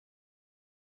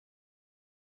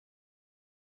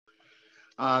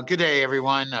Good day,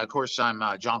 everyone. Of course, I'm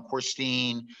John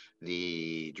Corstein,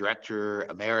 the Director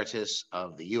Emeritus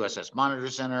of the USS Monitor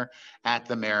Center at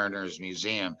the Mariners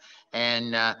Museum.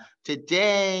 And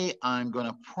today I'm going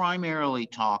to primarily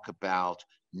talk about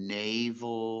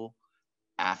naval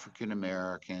African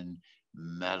American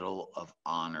Medal of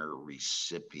Honor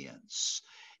recipients.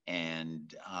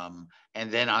 And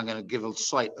and then I'm going to give a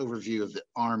slight overview of the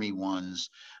Army ones.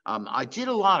 I did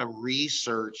a lot of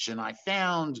research and I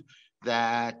found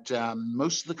that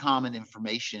most of the common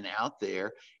information out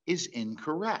there is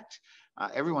incorrect.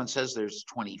 Everyone says there's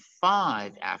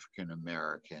 25 African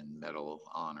American Medal of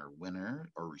Honor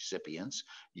winner or recipients.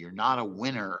 You're not a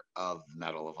winner of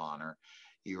Medal of Honor.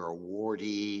 You're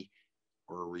awardee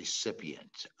or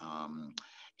recipient.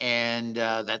 And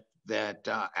that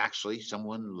actually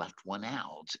someone left one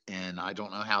out, and I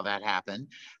don't know how that happened,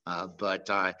 but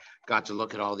I got to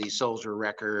look at all these soldier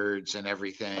records and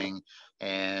everything,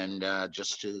 and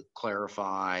just to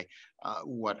clarify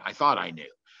what I thought I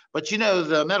knew. But you know,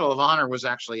 the Medal of Honor was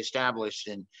actually established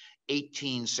in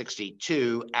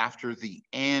 1862 after the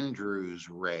Andrews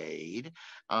raid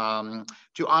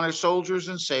to honor soldiers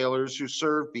and sailors who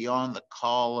served beyond the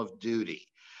call of duty.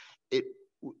 It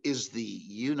is the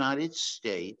United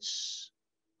States'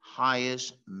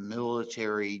 highest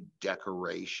military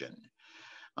decoration.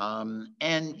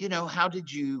 And, you know, how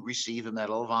did you receive a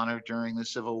Medal of Honor during the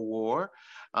Civil War?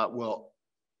 Well,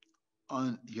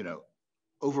 you know,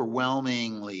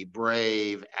 overwhelmingly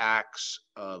brave acts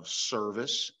of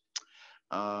service.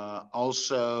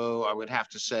 Also, I would have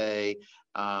to say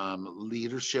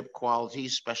leadership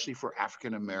qualities, especially for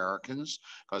African Americans,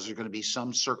 because there are going to be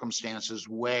some circumstances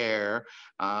where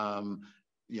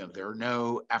you know, there are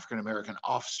no African American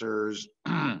officers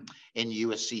in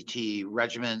USCT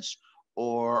regiments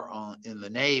or in the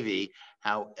Navy.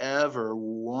 However,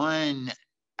 one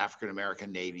African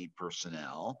American Navy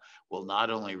personnel will not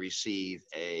only receive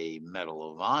a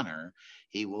Medal of Honor,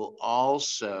 he will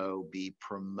also be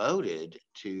promoted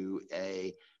to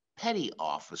a petty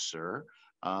officer,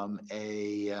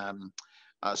 a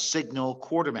signal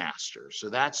quartermaster. So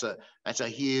that's a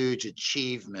huge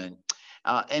achievement.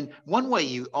 And one way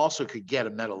you also could get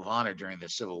a Medal of Honor during the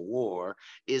Civil War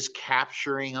is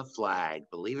capturing a flag,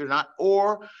 believe it or not,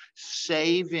 or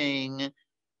saving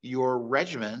your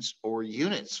regiment's or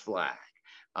unit's flag.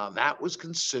 That was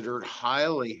considered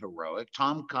highly heroic.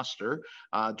 Tom Custer,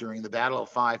 during the Battle of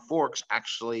Five Forks,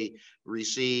 actually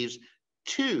receives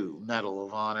 2 Medal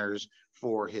of Honors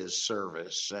for his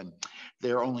service. And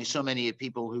there are only so many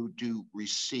people who do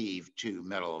receive 2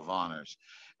 Medal of Honors.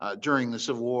 During the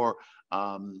Civil War,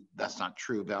 that's not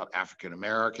true about African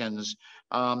Americans.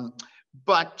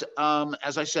 But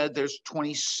as I said, there's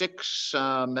 26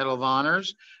 Medal of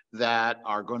Honors that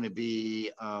are going to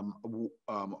be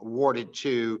awarded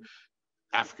to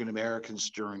African Americans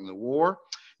during the war.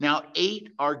 Now, 8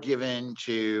 are given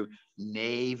to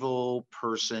naval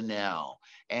personnel.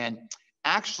 And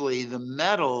actually, the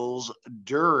medals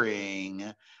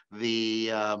during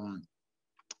the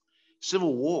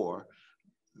Civil War,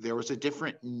 there was a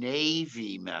different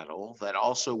Navy medal that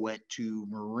also went to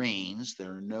Marines.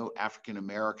 There are no African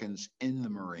Americans in the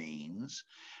Marines.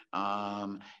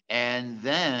 And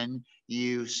then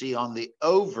you see on the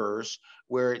obverse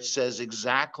where it says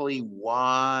exactly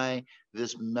why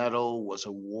this medal was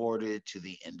awarded to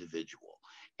the individual.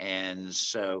 And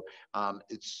so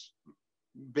it's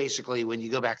basically, when you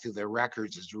go back through their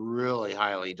records, it's really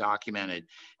highly documented.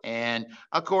 And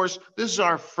of course, this is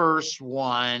our first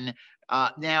one.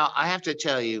 Now, I have to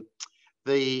tell you,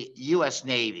 the U.S.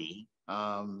 Navy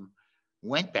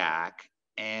went back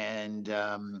and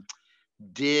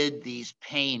did these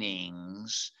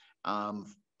paintings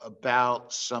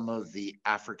about some of the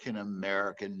African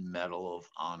American Medal of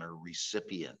Honor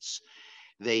recipients.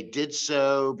 They did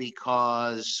so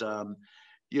because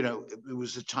you know, it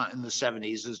was a time in the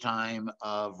 70s, a time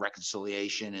of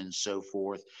reconciliation and so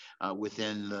forth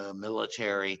within the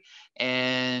military.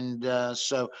 And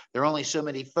so there are only so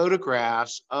many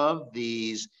photographs of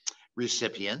these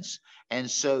recipients. And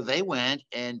so they went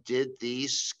and did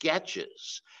these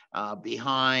sketches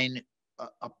behind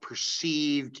a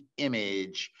perceived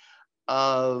image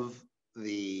of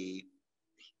the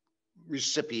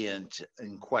recipient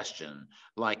in question,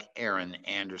 like Aaron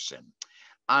Anderson.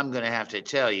 I'm going to have to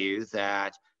tell you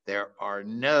that there are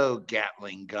no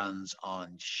Gatling guns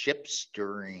on ships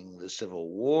during the Civil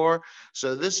War.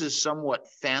 So this is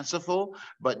somewhat fanciful,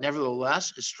 but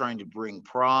nevertheless, it's trying to bring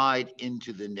pride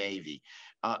into the Navy,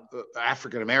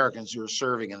 African Americans who are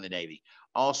serving in the Navy.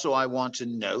 Also, I want to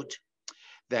note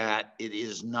that it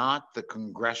is not the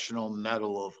Congressional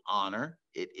Medal of Honor.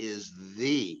 It is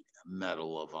the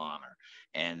Medal of Honor.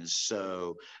 And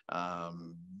so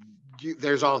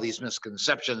there's all these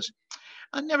misconceptions.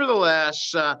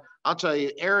 Nevertheless, I'll tell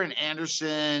you, Aaron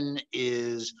Anderson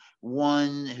is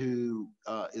one who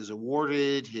is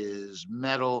awarded his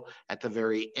medal at the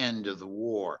very end of the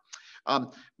war.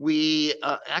 We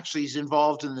actually, he's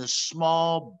involved in this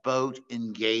small boat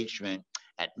engagement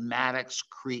at Maddox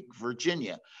Creek,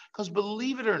 Virginia, because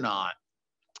believe it or not,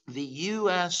 the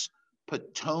U.S.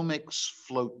 Potomac's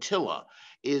flotilla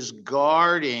is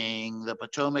guarding the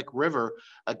Potomac River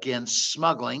against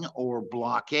smuggling or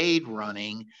blockade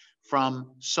running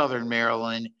from southern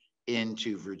Maryland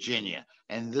into Virginia.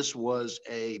 And this was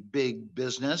a big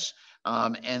business,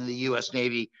 and the U.S.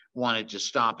 Navy wanted to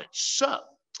stop it. So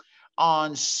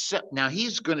now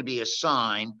he's going to be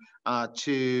assigned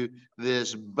to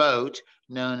this boat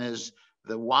known as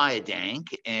the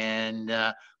Wyandank,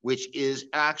 and which is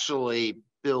actually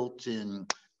built in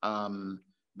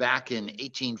back in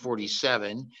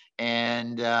 1847,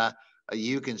 and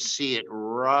you can see it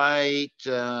right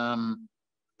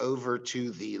over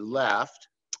to the left.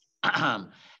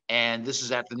 And this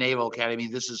is at the Naval Academy.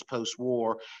 This is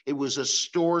post-war. It was a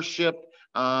store ship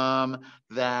that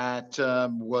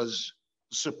was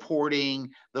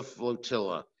supporting the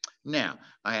flotilla. Now,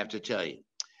 I have to tell you,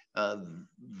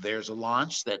 there's a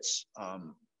launch that's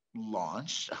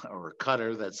launched, or a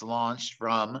cutter that's launched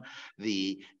from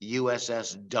the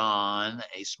USS Don,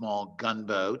 a small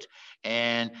gunboat,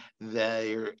 and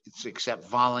they accept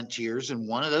volunteers, and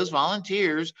one of those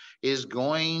volunteers is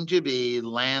going to be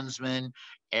Landsman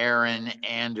Aaron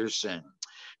Anderson.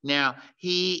 Now,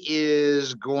 he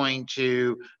is going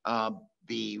to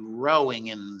be rowing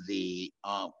in the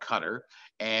cutter,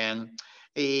 and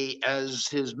as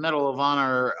his Medal of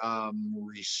Honor,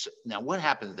 now what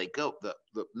happens, they go, the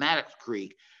Maddox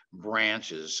Creek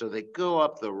branches, so they go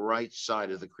up the right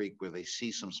side of the creek where they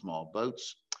see some small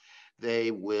boats.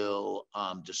 They will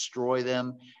destroy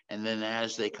them, and then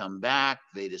as they come back,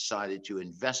 they decided to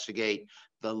investigate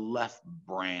the left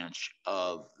branch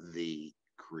of the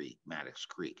creek, Maddox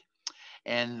Creek.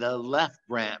 And the left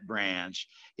branch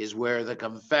is where the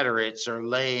Confederates are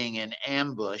laying an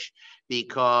ambush,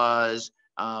 because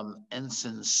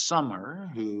Ensign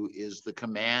Summer, who is the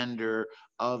commander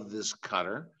of this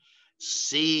cutter,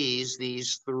 sees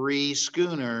these 3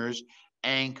 schooners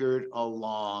anchored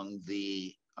along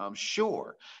the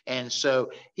shore. And so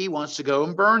he wants to go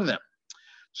and burn them.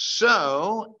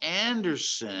 So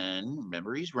Anderson,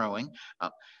 remember he's rowing,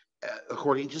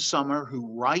 according to Summer,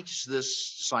 who writes this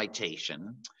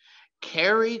citation,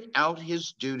 carried out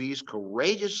his duties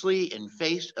courageously in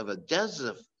face of a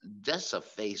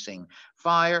desifacing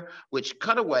fire, which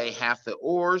cut away half the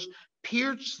oars,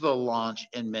 pierced the launch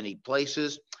in many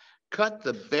places, cut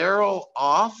the barrel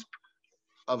off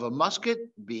of a musket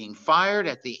being fired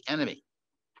at the enemy.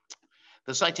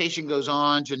 The citation goes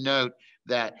on to note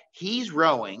that he's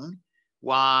rowing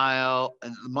while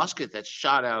the musket that's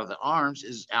shot out of the arms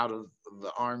is out of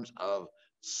the arms of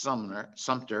Summer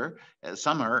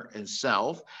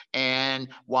himself, and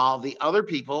while the other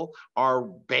people are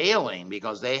bailing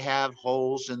because they have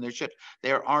holes in their ships.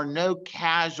 There are no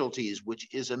casualties,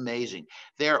 which is amazing.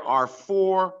 There are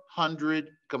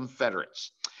 400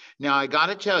 Confederates. Now, I got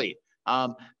to tell you,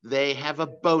 they have a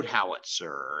boat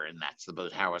howitzer, and that's the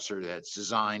boat howitzer that's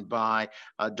designed by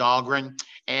Dahlgren.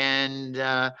 And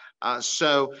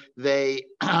so they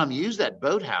use that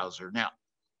boat howitzer. Now,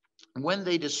 when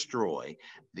they destroy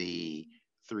the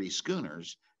 3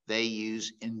 schooners, they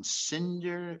use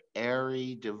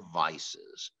incendiary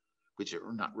devices, which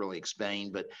are not really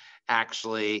explained, but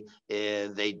actually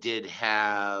they did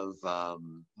have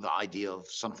the idea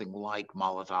of something like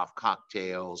Molotov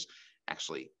cocktails.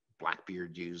 Actually,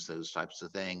 Blackbeard used those types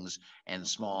of things, and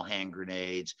small hand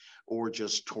grenades, or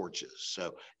just torches.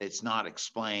 So it's not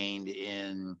explained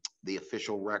in the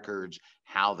official records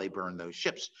how they burned those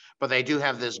ships, but they do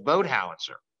have this boat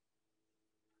howitzer.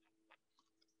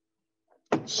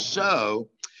 So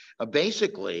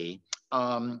basically,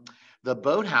 the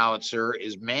boat howitzer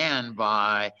is manned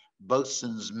by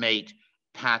boatswain's mate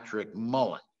Patrick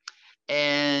Mullen.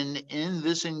 And in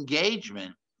this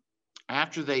engagement,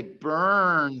 after they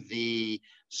burn the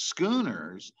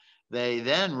schooners, they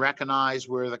then recognize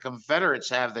where the Confederates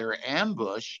have their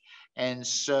ambush, and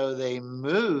so they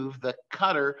move the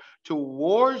cutter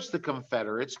towards the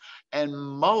Confederates, and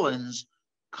Mullins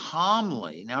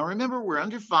calmly, now remember, we're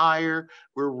under fire,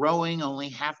 we're rowing only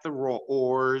half the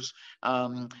oars,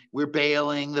 we're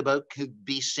bailing, the boat could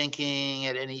be sinking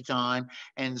at any time,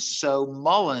 and so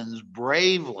Mullins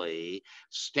bravely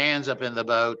stands up in the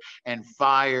boat and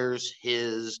fires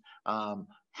his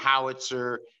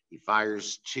howitzer He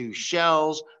fires 2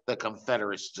 shells, the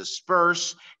Confederates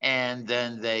disperse, and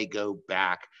then they go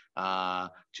back to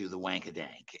the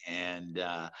Wankadank. And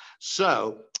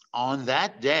so on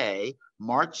that day,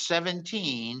 March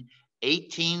 17,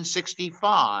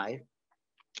 1865,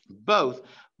 both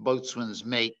boatswain's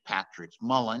mate Patrick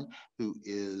Mullen, who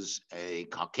is a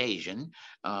Caucasian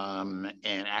and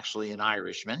actually an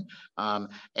Irishman,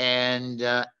 and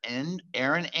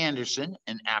Aaron Anderson,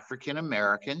 an African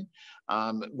American,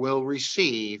 will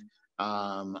receive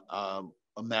a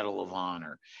Medal of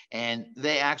Honor. And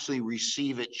they actually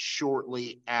receive it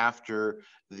shortly after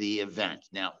the event.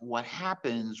 Now, what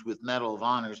happens with Medal of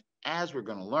Honors, as we're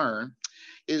going to learn,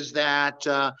 is that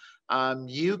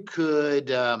you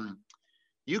could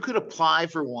apply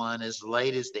for one as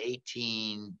late as the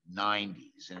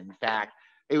 1890s. And in fact,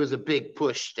 it was a big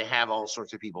push to have all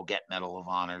sorts of people get Medal of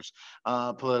Honors,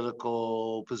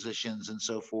 political positions and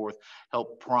so forth,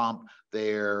 help prompt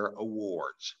their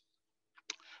awards.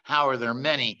 However, there are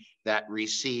many that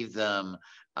receive them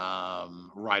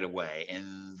right away.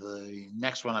 And the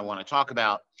next one I want to talk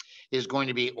about is going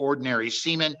to be Ordinary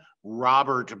Seaman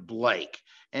Robert Blake.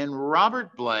 And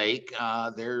Robert Blake,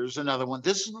 there's another one.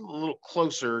 This is a little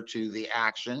closer to the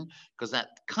action because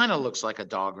that kind of looks like a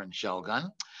Dahlgren shell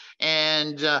gun.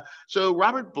 And so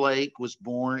Robert Blake was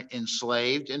born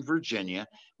enslaved in Virginia,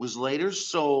 was later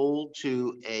sold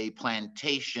to a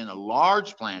plantation, a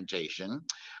large plantation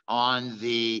on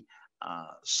the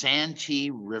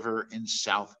Santee River in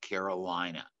South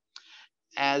Carolina.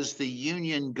 As the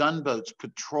Union gunboats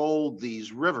patrolled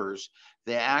these rivers,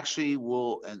 they actually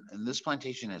will, and this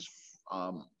plantation has,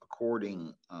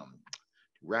 according to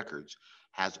records,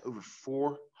 has over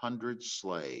 400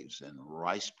 slaves in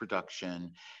rice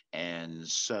production, and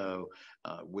so,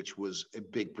 which was a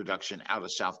big production out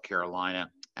of South Carolina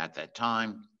at that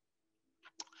time.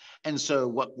 And so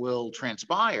what will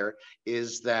transpire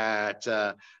is that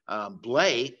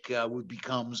Blake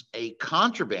becomes a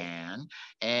contraband,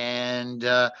 and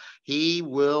he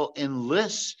will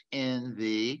enlist in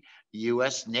the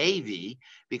U.S. Navy,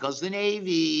 because the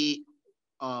Navy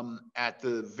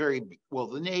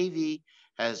the Navy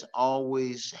has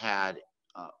always had,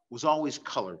 was always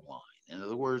colorblind. In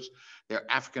other words, they're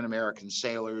African-American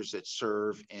sailors that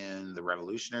serve in the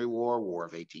Revolutionary War, War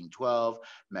of 1812,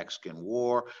 Mexican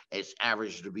War. It's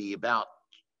averaged to be about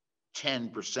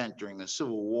 10% during the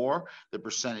Civil War. The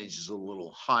percentage is a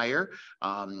little higher,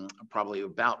 probably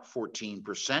about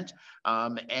 14%.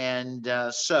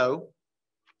 So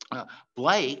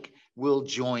Blake will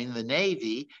join the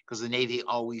Navy because the Navy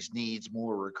always needs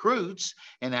more recruits.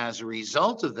 And as a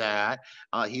result of that,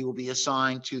 he will be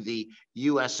assigned to the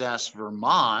USS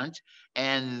Vermont,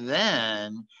 and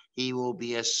then he will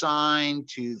be assigned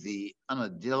to the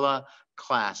Unadilla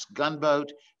class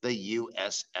gunboat, the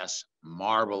USS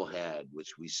Marblehead,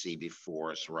 which we see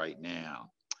before us right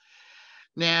now.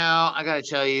 Now, I got to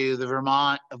tell you,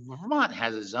 Vermont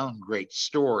has its own great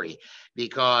story,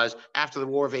 because after the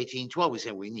War of 1812, we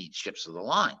said we need ships of the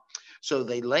line. So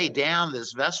they lay down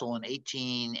this vessel in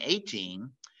 1818.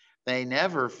 They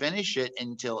never finish it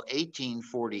until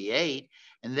 1848,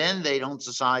 and then they don't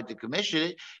decide to commission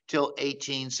it till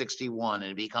 1861,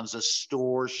 and it becomes a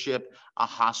store ship, a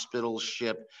hospital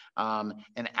ship,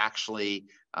 and actually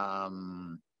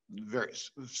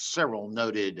several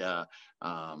noted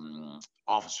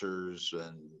officers,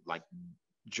 and like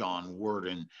John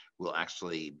Worden, will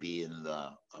actually be in the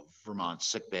Vermont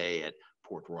sickbay at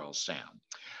Port Royal Sound.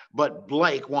 But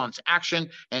Blake wants action,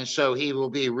 and so he will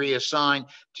be reassigned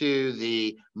to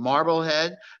the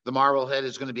Marblehead. The Marblehead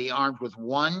is going to be armed with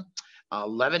one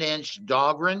 11-inch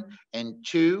Dahlgren and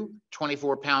two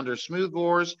 24-pounder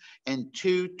smoothbores and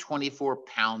two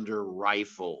 24-pounder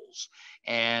rifles.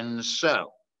 And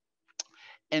so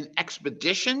an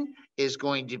expedition is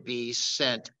going to be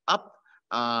sent up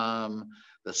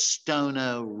the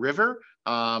Stono River,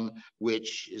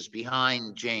 which is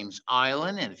behind James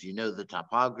Island. And if you know the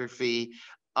topography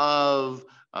of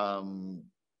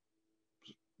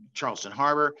Charleston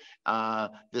Harbor,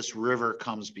 this river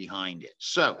comes behind it.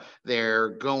 So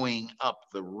they're going up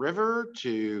the river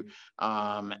to,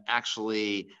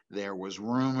 actually, there was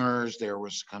rumors there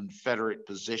was Confederate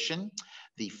position.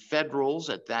 The Federals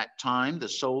at that time, the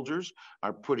soldiers,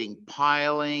 are putting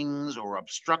pilings or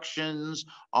obstructions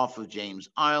off of James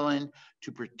Island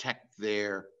to protect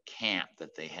their camp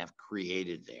that they have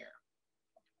created there.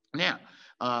 Now,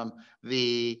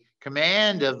 the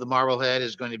command of the Marblehead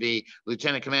is going to be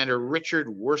Lieutenant Commander Richard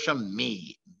Worsham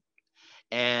Meade,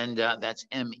 and that's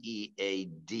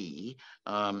M-E-A-D.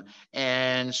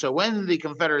 And so when the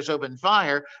Confederates open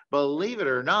fire, believe it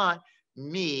or not,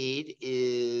 Meade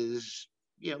is,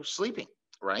 sleeping.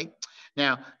 right?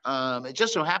 Now, it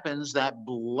just so happens that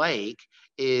Blake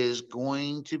is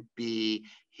going to be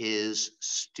his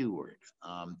steward.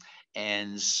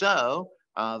 And so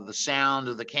the sound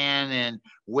of the cannon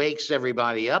wakes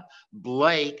everybody up.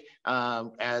 Blake,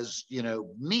 as you know,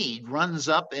 Meade runs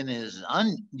up in his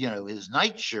his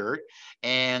nightshirt,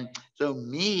 and so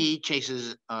Meade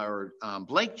chases, or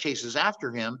Blake chases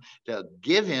after him to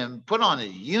put on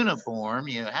his uniform.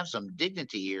 Have some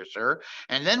dignity here, sir.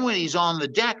 And then when he's on the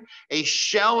deck, a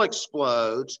shell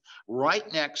explodes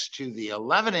right next to the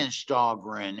 11-inch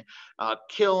Dahlgren,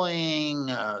 killing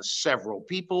several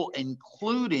people,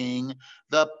 including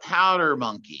the powder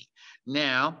monkey.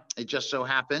 Now, it just so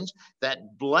happens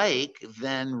that Blake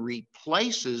then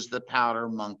replaces the powder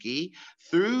monkey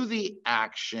through the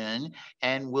action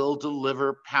and will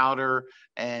deliver powder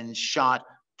and shot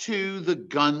to the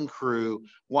gun crew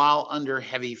while under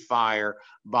heavy fire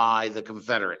by the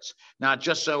Confederates. Now, it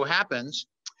just so happens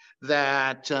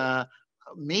that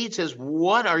Meade says,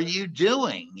 "What are you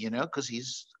doing?" Because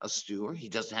he's a steward. He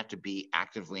doesn't have to be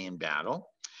actively in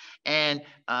battle. And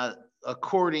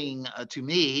according to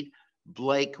Meade,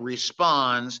 Blake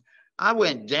responds, "I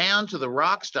went down to the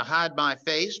rocks to hide my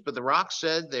face, but the rocks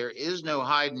said there is no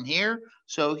hiding here,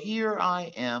 so here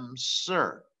I am,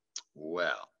 sir."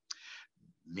 Well,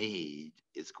 Meade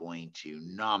is going to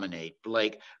nominate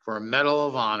Blake for a Medal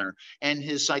of Honor, and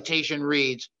his citation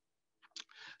reads,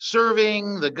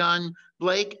 "Serving the gun,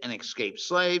 Blake, an escaped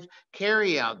slave,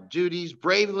 carry out duties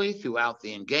bravely throughout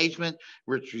the engagement,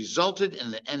 which resulted in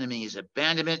the enemy's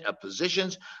abandonment of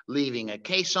positions, leaving a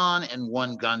caisson and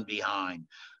one gun behind.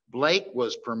 Blake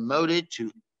was promoted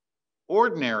to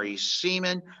Ordinary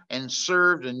Seaman and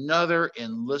served another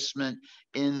enlistment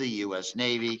in the U.S.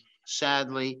 Navy.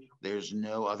 Sadly, there's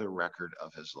no other record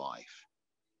of his life."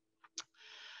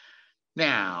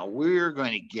 Now, we're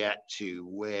going to get to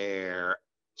where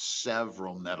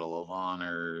several Medal of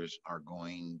Honors are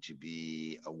going to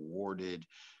be awarded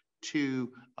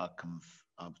to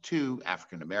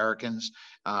African Americans,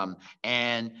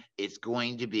 and it's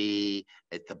going to be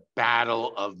at the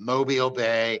Battle of Mobile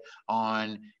Bay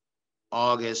on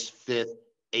August 5th,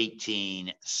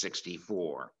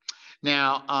 1864.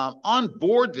 Now, on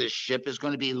board this ship is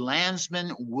going to be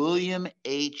Landsman William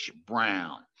H.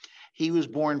 Brown. He was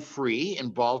born free in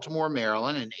Baltimore,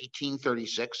 Maryland in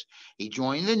 1836. He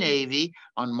joined the Navy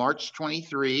on March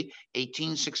 23,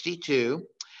 1862,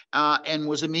 and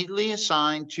was immediately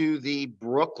assigned to the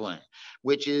Brooklyn,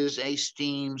 which is a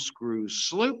steam screw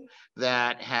sloop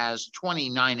that has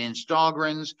 29-inch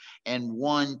Dahlgrens and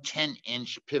one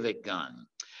 10-inch pivot gun.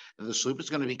 The sloop is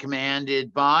going to be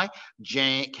commanded by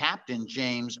Captain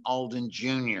James Alden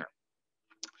Jr.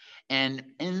 And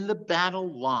in the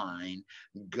battle line,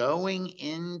 going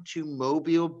into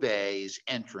Mobile Bay's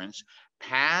entrance,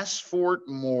 past Fort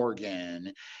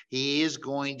Morgan, he is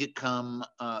going to come,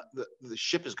 the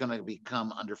ship is going to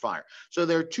become under fire. So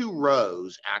there are two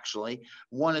rows, actually.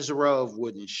 One is a row of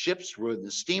wooden ships, wooden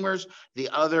steamers. The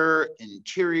other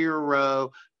interior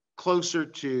row, closer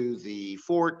to the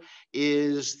fort,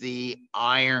 is the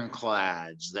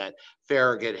ironclads that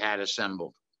Farragut had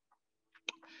assembled.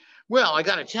 Well, I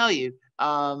got to tell you,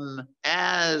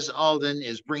 as Alden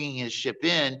is bringing his ship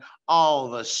in, all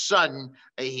of a sudden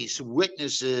he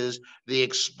witnesses the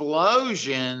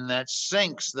explosion that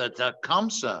sinks the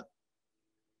Tecumseh.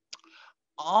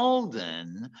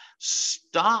 Alden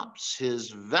stops his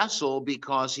vessel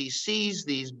because he sees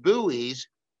these buoys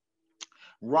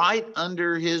right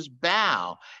under his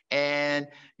bow and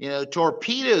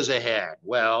torpedoes ahead.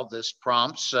 Well, this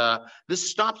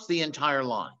stops the entire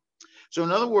line. So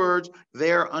in other words,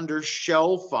 they're under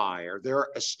shell fire. They're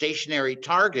a stationary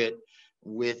target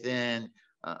within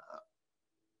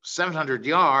 700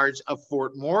 yards of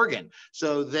Fort Morgan.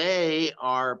 So they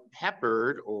are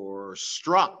peppered or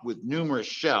struck with numerous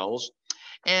shells.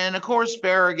 And of course,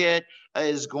 Farragut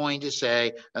is going to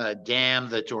say, "Damn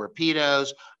the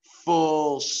torpedoes,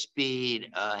 full speed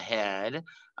ahead."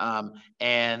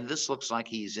 And this looks like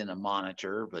he's in a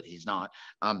monitor, but he's not.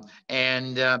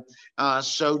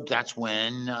 So that's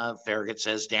when Farragut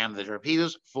says, "Damn the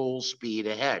torpedoes, full speed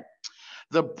ahead."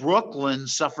 The Brooklyn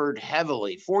suffered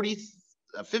heavily,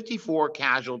 54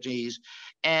 casualties,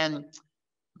 and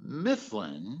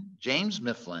James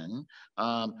Mifflin,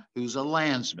 who's a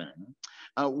landsman,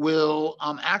 will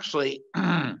actually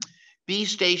be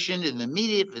stationed in the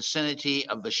immediate vicinity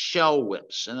of the shell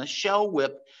whips. And a shell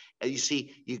whip, you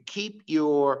see, you keep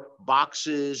your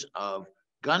boxes of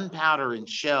gunpowder and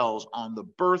shells on the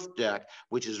berth deck,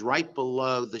 which is right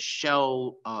below the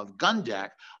shell gun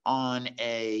deck on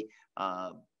a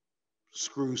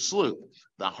screw sloop,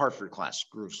 the Hartford class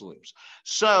screw sloops.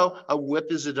 So a whip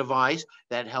is a device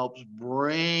that helps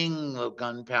bring the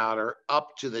gunpowder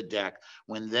up to the deck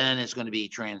when then it's going to be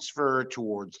transferred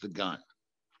towards the gun.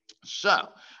 So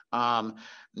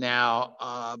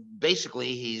now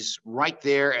basically he's right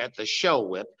there at the shell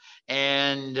whip,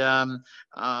 and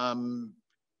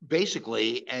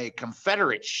basically a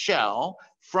Confederate shell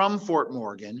from Fort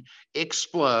Morgan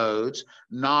explodes,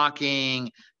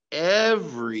 knocking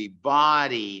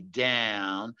everybody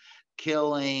down,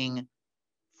 killing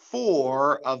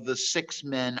 4 of the 6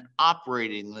 men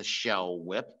operating the shell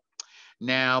whip.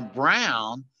 Now,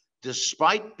 Brown,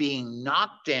 despite being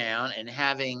knocked down and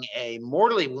having a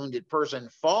mortally wounded person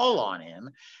fall on him,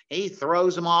 he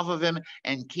throws him off of him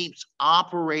and keeps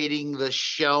operating the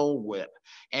shell whip.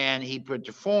 And he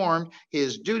performed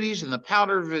his duties in the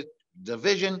powder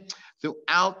division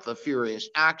throughout the furious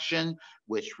action,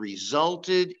 which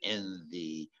resulted in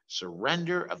the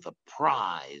surrender of the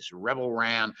prize rebel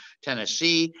ram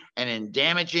Tennessee and in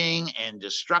damaging and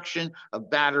destruction of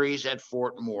batteries at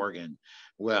Fort Morgan.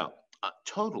 Well, a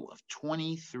total of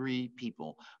 23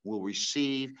 people will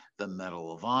receive the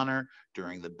Medal of Honor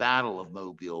during the Battle of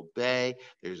Mobile Bay.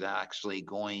 There's actually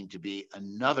going to be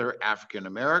another African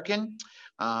American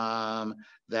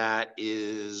that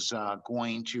is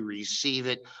going to receive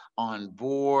it on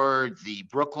board the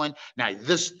Brooklyn. Now,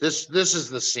 this is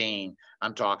the scene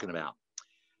I'm talking about.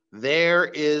 There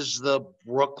is the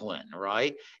Brooklyn,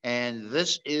 right? And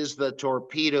this is the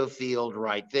torpedo field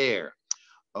right there.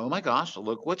 Oh my gosh,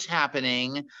 look what's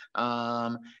happening.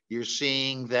 You're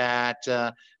seeing that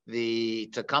the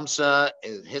Tecumseh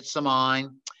hits the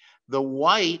mine. The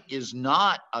white is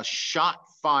not a shot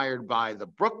fired by the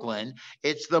Brooklyn.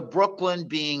 It's the Brooklyn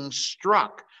being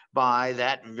struck by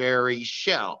that very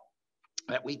shell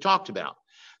that we talked about.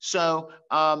 So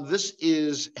this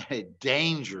is a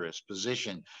dangerous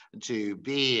position to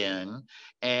be in.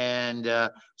 And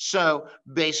so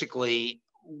basically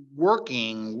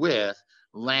working with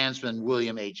Landsman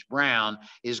William H. Brown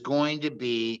is going to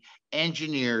be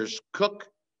engineers cook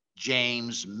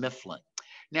James Mifflin.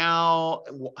 Now,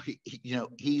 you know,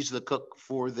 he's the cook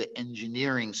for the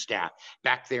engineering staff.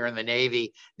 Back there in the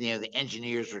Navy, you know, the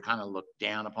engineers were kind of looked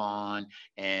down upon,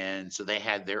 and so they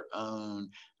had their own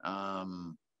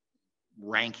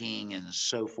ranking and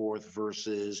so forth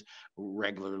versus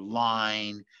regular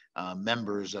line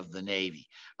members of the Navy.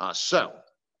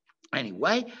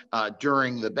 Anyway,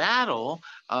 during the battle,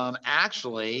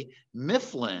 actually,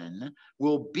 Mifflin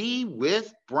will be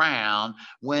with Brown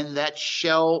when that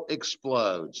shell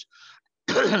explodes.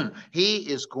 He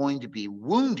is going to be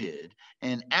wounded,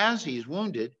 and as he's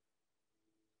wounded,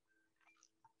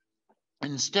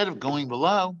 instead of going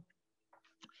below,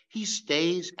 he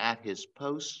stays at his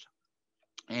post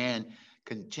and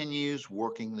continues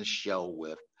working the shell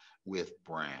whip with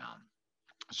Brown.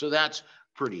 So that's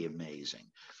pretty amazing.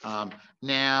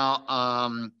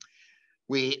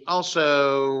 We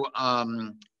also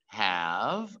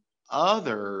have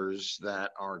others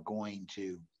that are going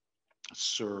to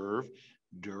serve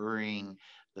during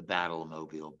the Battle of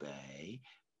Mobile Bay,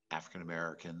 African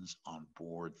Americans on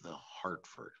board the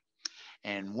Hartford.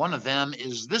 And one of them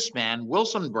is this man,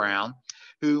 Wilson Brown,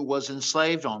 who was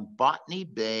enslaved on Botany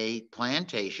Bay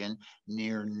Plantation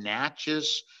near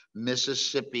Natchez,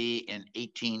 Mississippi in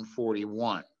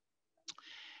 1841.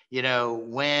 You know,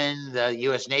 when the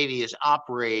U.S. Navy is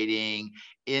operating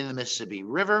in the Mississippi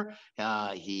River,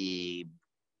 he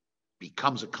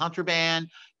becomes a contraband,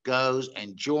 goes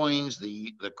and joins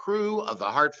the crew of the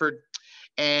Hartford.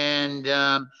 And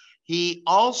he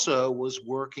also was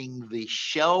working the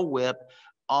shell whip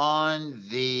on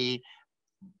the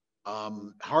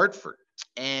Hartford.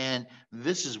 And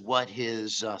this is what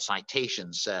his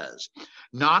citation says.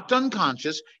 Knocked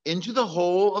unconscious into the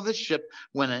hull of the ship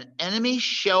when an enemy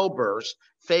shell burst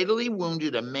fatally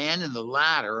wounded a man in the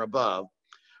ladder above.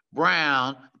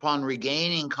 Brown, upon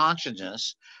regaining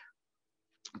consciousness,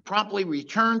 promptly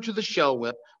returned to the shell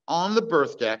whip on the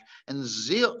berth deck and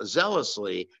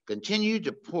zealously continued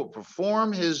to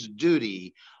perform his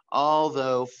duty,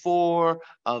 although 4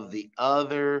 of the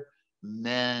other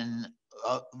men,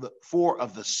 4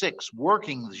 of the 6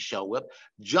 working the shell whip,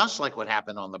 just like what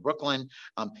happened on the Brooklyn,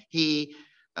 he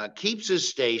keeps his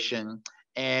station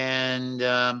and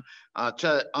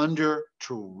under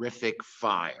terrific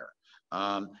fire.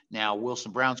 Now,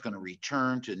 Wilson Brown's going to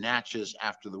return to Natchez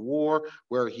after the war,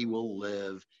 where he will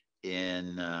live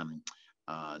in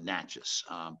Natchez.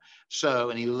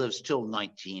 And he lives till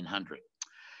 1900.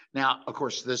 Now, of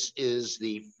course, this is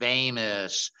the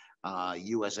famous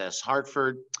USS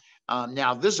Hartford.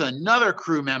 Now, this is another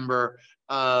crew member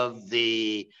of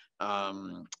the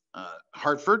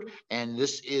Hartford, and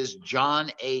this is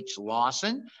John H.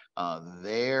 Lawson.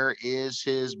 There is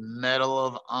his Medal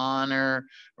of Honor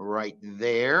right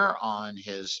there on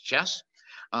his chest.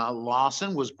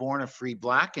 Lawson was born a free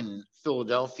black in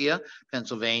Philadelphia,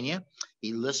 Pennsylvania. He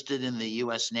enlisted in the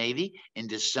U.S. Navy in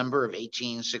December of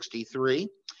 1863.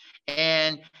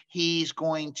 And he's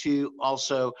going to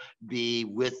also be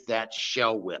with that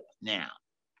shell whip. Now,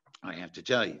 I have to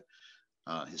tell you,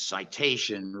 his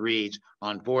citation reads,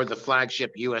 on board the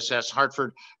flagship USS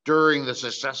Hartford during the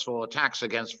successful attacks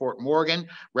against Fort Morgan,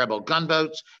 rebel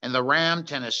gunboats, and the ram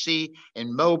Tennessee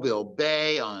in Mobile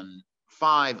Bay on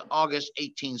 5 August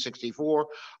 1864,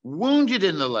 wounded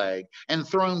in the leg and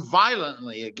thrown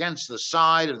violently against the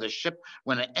side of the ship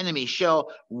when an enemy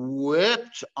shell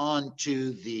whipped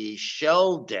onto the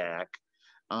shell deck,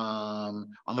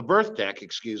 on the berth deck,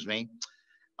 excuse me.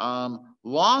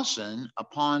 Lawson,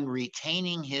 upon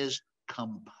retaining his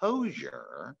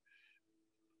composure,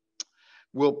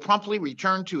 will promptly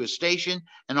return to his station,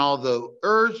 and although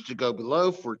urged to go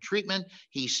below for treatment,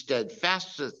 he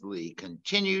steadfastly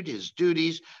continued his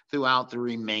duties throughout the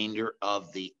remainder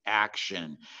of the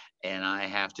action. And I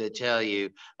have to tell you,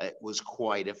 it was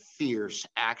quite a fierce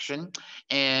action.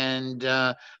 And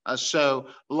so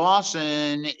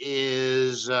Lawson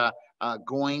is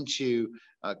going to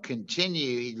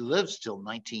continue. He lives till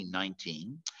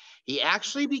 1919. He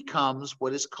actually becomes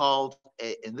what is called,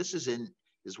 and this is in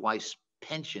his wife's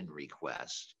pension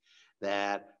request,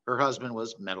 that her husband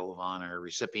was Medal of Honor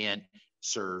recipient,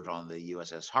 served on the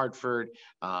USS Hartford,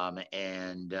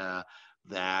 and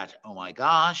that, oh my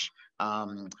gosh,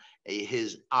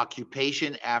 his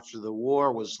occupation after the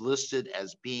war was listed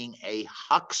as being a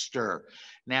huckster.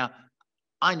 Now,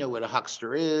 I know what a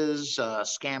huckster is,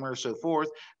 scammer, so forth.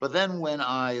 But then when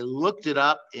I looked it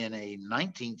up in a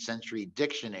 19th century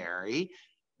dictionary,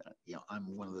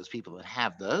 I'm one of those people that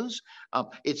have those.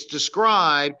 It's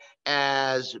described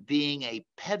as being a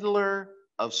peddler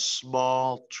of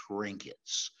small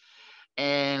trinkets.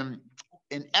 And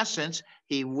in essence,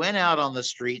 he went out on the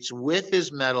streets with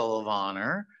his Medal of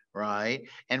Honor, right?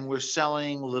 And we're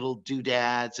selling little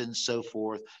doodads and so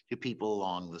forth to people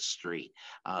along the street,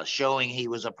 showing he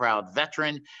was a proud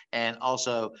veteran. And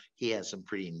also he has some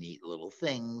pretty neat little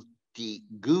things, the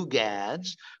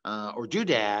googads or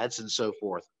doodads and so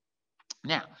forth.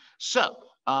 Now, so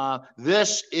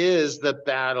this is the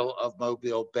Battle of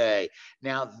Mobile Bay.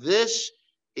 Now, this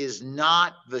is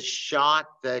not the shot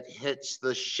that hits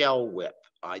the shell whip,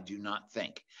 I do not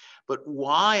think. But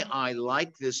why I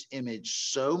like this image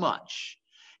so much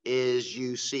is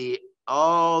you see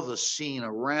all the scene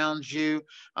around you.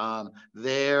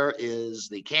 There is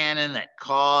the cannon that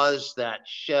caused that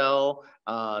shell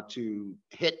to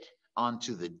hit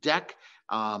onto the deck.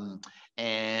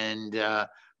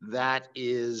 That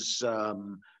is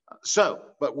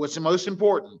but what's the most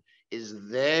important is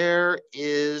there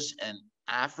is an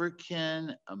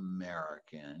African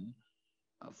American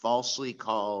falsely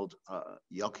called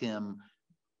Joachim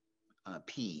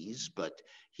Pease, but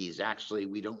he's actually,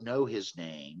 we don't know his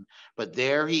name, but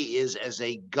there he is as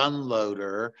a gun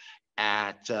loader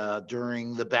at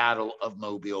during the Battle of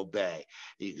Mobile Bay.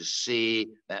 You can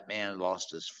see that man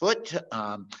lost his foot.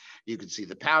 You can see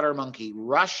the powder monkey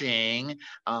rushing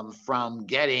from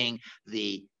getting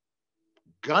the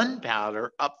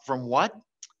gunpowder up from what?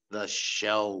 The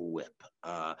shell whip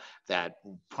that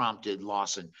prompted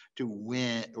Lawson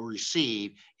to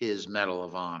receive his Medal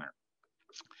of Honor.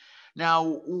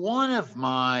 Now, one of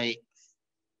my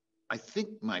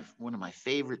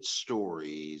favorite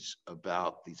stories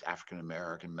about these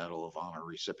African-American Medal of Honor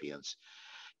recipients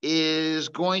is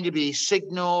going to be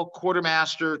Signal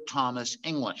Quartermaster Thomas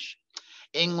English.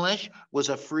 English was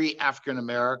a free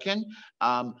African-American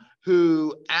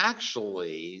who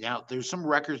actually, now there's some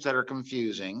records that are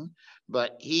confusing,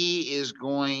 but he is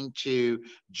going to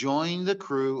join the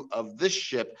crew of this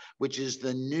ship, which is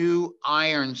the New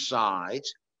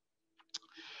Ironsides,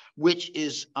 which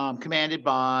is commanded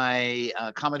by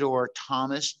Commodore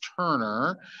Thomas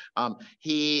Turner.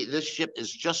 This ship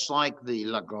is just like the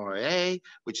La Guerre,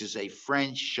 which is a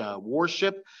French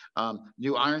warship.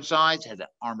 New Ironsides has an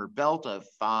armor belt of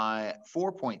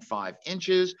 4.5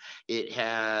 inches.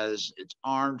 It's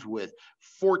armed with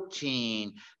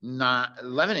 14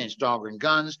 11-inch Dahlgren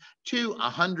guns, 2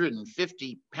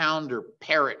 150-pounder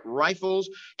Parrott rifles,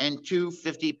 and 2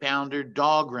 50-pounder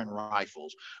Dahlgren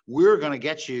rifles. We're going to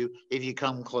get you if you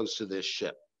come close to this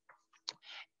ship.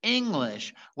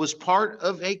 English was part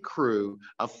of a crew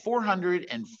of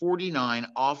 449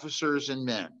 officers and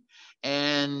men.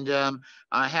 And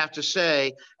I have to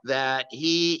say that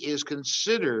he is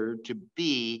considered to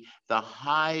be the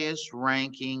highest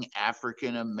ranking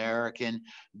African American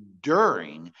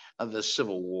during the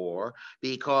Civil War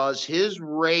because his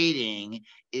rating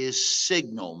is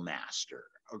signal master,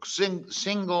 or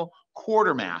single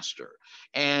quartermaster.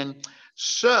 And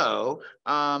so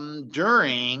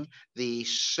during the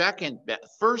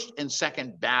first and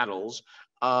second battles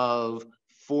of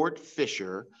Fort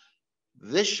Fisher,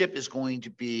 this ship is going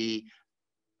to be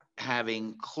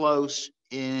having close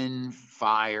in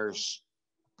fires,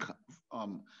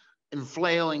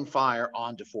 enflailing fire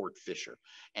onto Fort Fisher.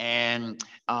 And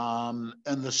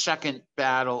in the second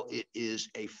battle, it is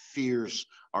a fierce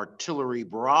artillery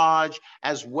barrage,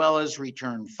 as well as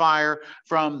return fire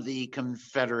from the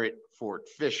Confederate Fort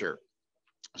Fisher.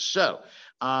 So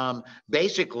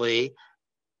basically,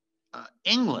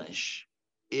 English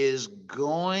is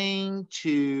going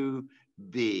to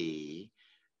be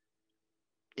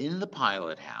in the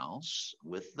pilot house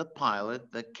with the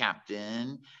pilot, the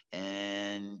captain,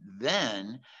 and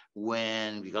then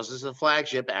because it's a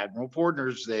flagship, Admiral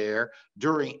Porter's there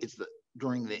during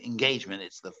the engagement,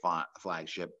 it's the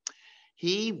flagship.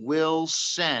 He will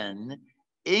send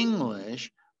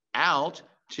English out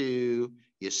to,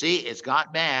 you see, it's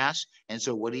got masts, and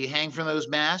so what do you hang from those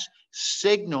masts?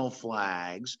 Signal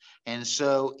flags, and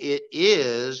so it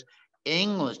is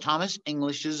Thomas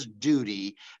English's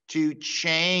duty to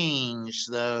change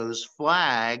those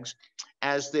flags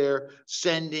as they're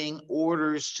sending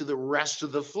orders to the rest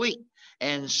of the fleet.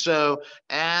 And so,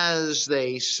 as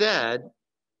they said,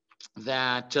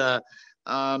 that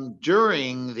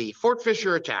during the Fort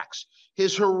Fisher attacks,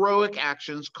 his heroic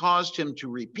actions caused him to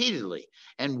repeatedly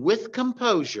and with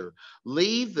composure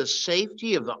leave the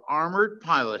safety of the armored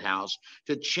pilot house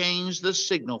to change the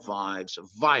signal flags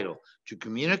vital to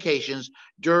communications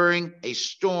during a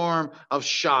storm of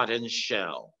shot and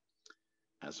shell.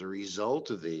 As a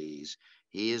result of these,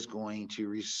 he is going to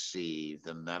receive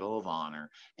the Medal of Honor,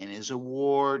 and his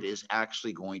award is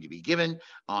actually going to be given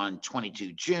on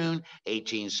 22 June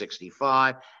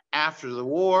 1865. After the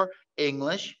war,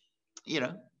 English,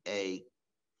 a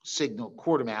signal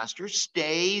quartermaster,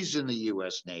 stays in the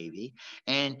U.S. Navy,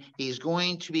 and he's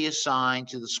going to be assigned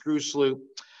to the screw sloop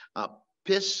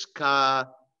Piscataqua,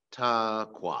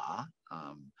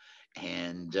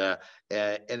 and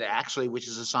actually, which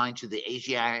is assigned to the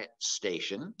Asiatic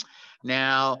station.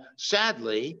 Now,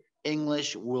 sadly,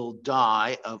 English will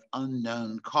die of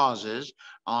unknown causes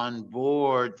on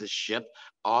board the ship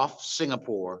off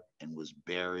Singapore and was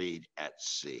buried at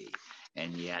sea.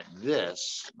 And yet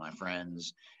this, my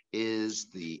friends, is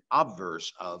the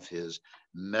obverse of his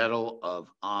Medal of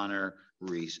Honor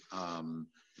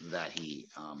that he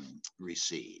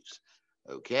receives.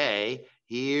 Okay,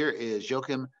 here is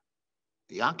Joachim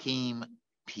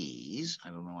Pease. I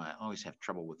don't know, I always have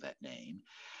trouble with that name.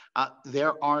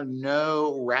 There are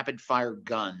no rapid fire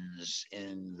guns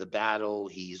in the battle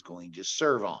he's going to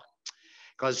serve on,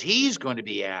 because he's going to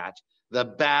be at the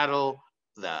battle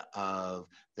of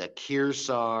the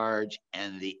Kearsarge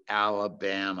and the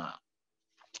Alabama.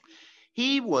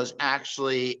 He was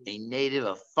actually a native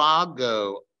of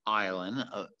Fago Island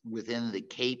within the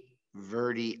Cape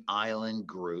Verde Island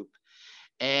group.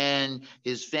 And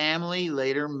his family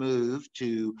later moved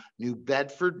to New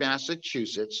Bedford,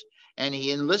 Massachusetts, and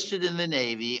he enlisted in the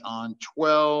Navy on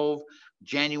 12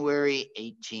 January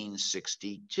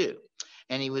 1862.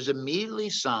 And he was immediately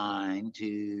assigned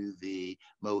to the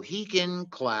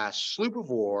Mohican-class sloop of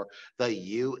war, the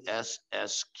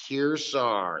USS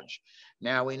Kearsarge.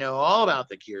 Now, we know all about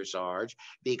the Kearsarge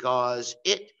because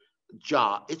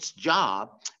its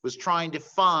job was trying to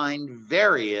find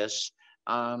various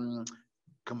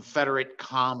Confederate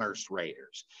commerce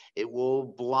raiders. It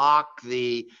will block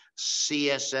the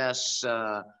CSS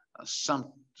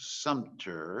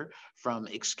Sumter from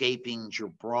escaping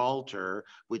Gibraltar,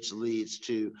 which leads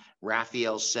to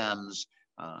Raphael Semmes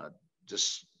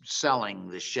just selling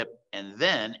the ship and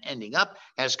then ending up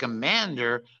as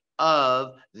commander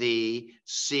of the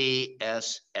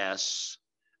CSS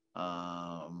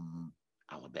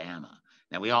Alabama.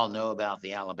 Now, we all know about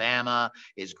the Alabama,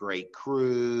 its great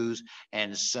cruise.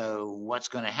 And so what's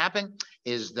going to happen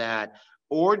is that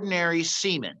Ordinary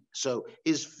Seaman, so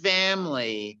his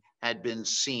family had been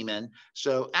seamen.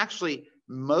 So actually,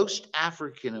 most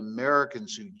African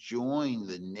Americans who join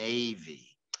the Navy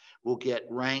will get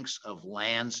ranks of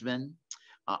landsman,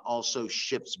 also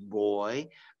ship's boy,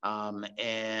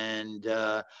 and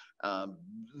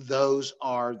those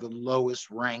are the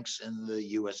lowest ranks in the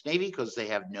U.S. Navy because they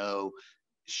have no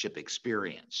ship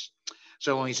experience.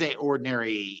 So when we say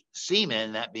ordinary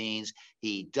seaman, that means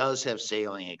he does have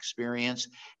sailing experience.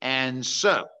 And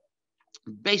so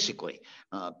basically,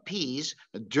 Pease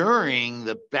during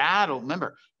the battle,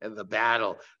 remember the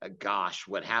battle, gosh,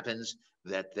 what happens?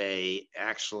 That they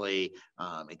actually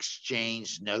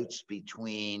exchanged notes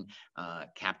between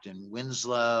Captain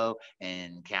Winslow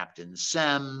and Captain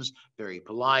Semmes, very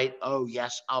polite. Oh,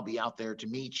 yes, I'll be out there to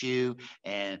meet you,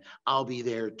 and I'll be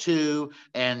there too.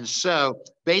 And so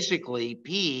basically,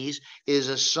 Pease is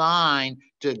assigned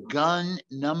to gun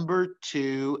number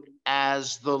 2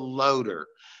 as the loader.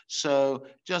 So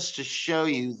just to show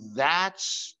you,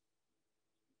 that's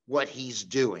what he's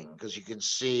doing, because you can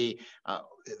see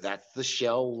that's the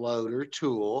shell loader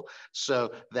tool.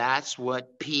 So that's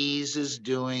what Pease is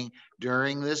doing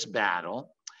during this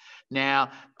battle.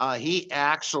 Now,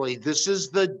 this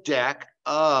is the deck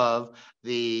of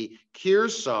the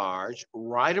Kearsarge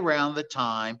right around the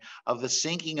time of the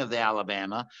sinking of the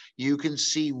Alabama. You can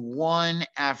see one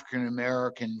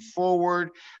African-American forward,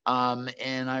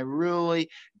 and I really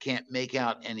can't make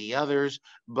out any others,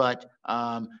 but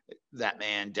that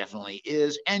man definitely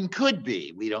is and could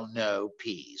be, we don't know,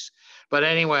 Pease. But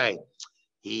anyway,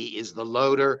 he is the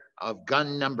loader of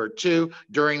gun number 2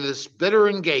 during this bitter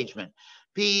engagement.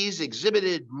 Pease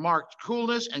exhibited marked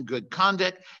coolness and good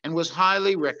conduct and was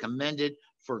highly recommended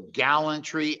for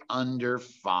gallantry under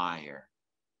fire.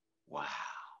 Wow.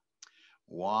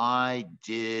 Why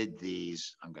did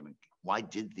these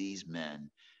men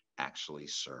actually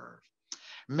serve?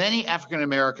 Many African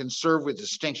Americans served with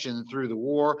distinction through the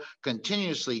war,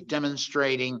 continuously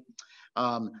demonstrating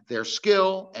their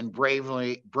skill and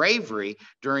bravery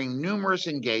during numerous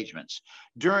engagements.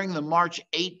 During the March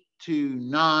 8 to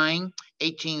 9,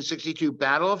 1862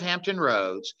 Battle of Hampton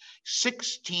Roads,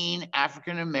 16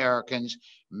 African Americans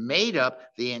made up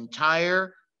the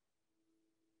entire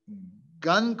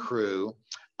gun crew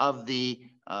of the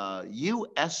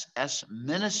USS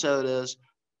Minnesota's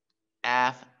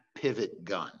aft pivot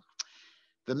gun.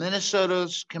 The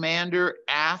Minnesota's commander,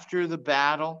 after the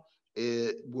battle,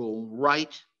 will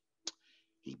write,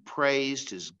 he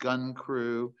praised his gun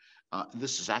crew.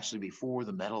 This is actually before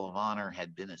the Medal of Honor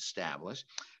had been established.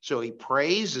 So he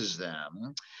praises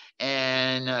them.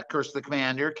 And of course, the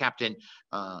commander, Captain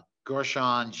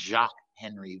Gershon Jacques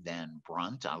Henry Van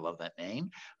Brunt, I love that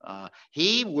name,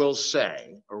 he will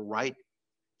say, or write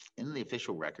in the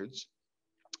official records,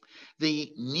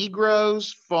 the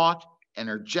Negroes fought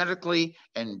energetically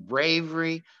and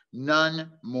bravery,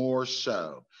 none more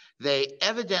so. They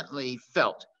evidently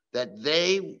felt that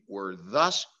they were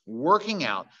thus working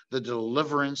out the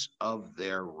deliverance of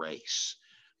their race.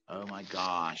 Oh my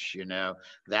gosh,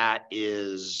 that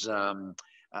is,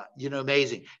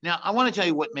 amazing. Now, I want to tell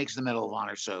you what makes the Medal of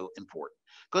Honor so important.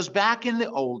 Because back in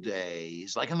the old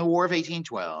days, like in the War of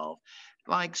 1812,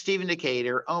 like Stephen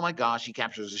Decatur, oh my gosh, he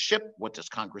captures a ship. What does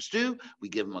Congress do? We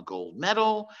give him a gold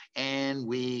medal, and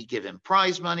we give him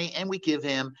prize money, and we give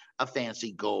him a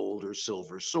fancy gold or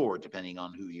silver sword, depending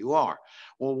on who you are.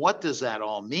 Well, what does that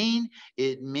all mean?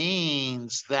 It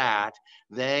means that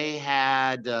they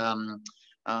had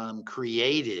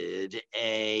created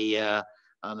an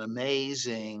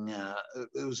amazing,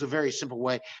 it was a very simple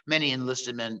way. Many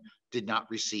enlisted men did not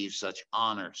receive such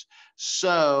honors.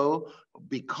 So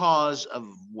because of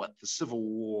what the Civil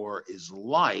War is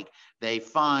like, they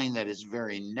find that it's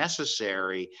very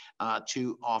necessary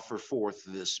to offer forth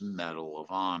this Medal of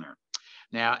Honor.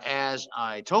 Now, as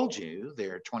I told you,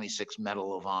 there are 26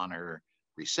 Medal of Honor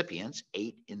recipients,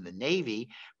 8 in the Navy,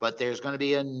 but there's going to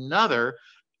be another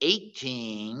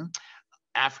 18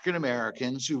 African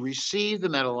Americans who received the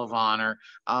Medal of Honor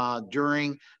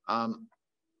during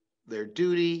their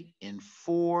duty in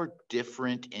 4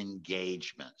 different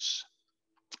engagements.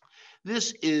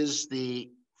 This is the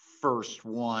first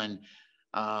one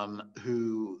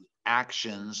who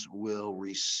actions will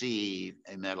receive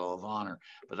a Medal of Honor.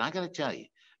 But I got to tell you,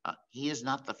 he is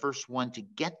not the first one to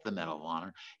get the Medal of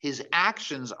Honor. His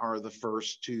actions are the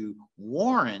first to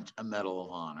warrant a Medal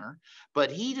of Honor,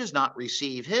 but he does not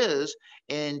receive his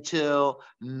until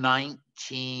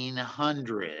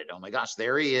 1900. Oh my gosh,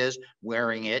 there he is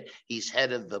wearing it. He's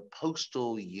head of the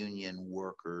Postal Union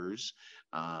Workers,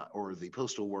 or the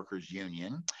Postal Workers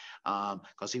Union,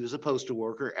 because he was a postal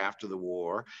worker after the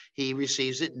war. He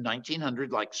receives it in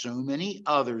 1900, like so many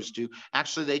others do.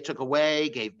 Actually, they took away,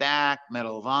 gave back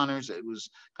Medal of Honors. It was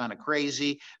kind of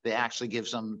crazy. They actually give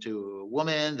some to a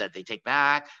woman that they take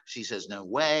back. She says, no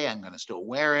way, I'm going to still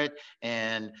wear it.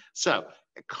 And so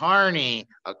Kearny,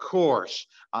 of course,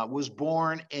 was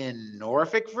born in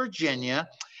Norfolk, Virginia.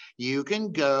 you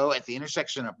can go at the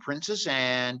intersection of Princess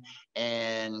Anne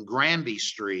and Granby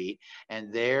Street,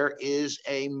 and there is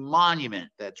a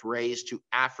monument that's raised to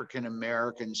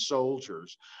African-American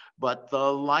soldiers, but the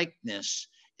likeness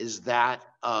is that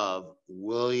of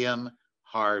William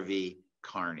Harvey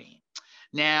Kearny.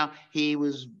 Now, he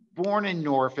was born in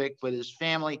Norfolk, but his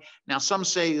family, now some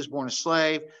say he was born a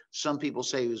slave, some people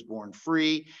say he was born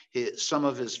free. Some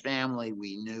of his family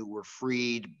we knew were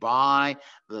freed by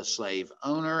the slave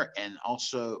owner, and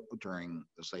also during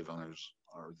the slave owner's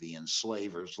or the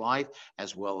enslaver's life,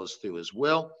 as well as through his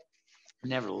will.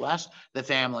 Nevertheless, the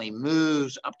family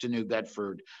moves up to New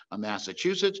Bedford,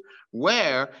 Massachusetts,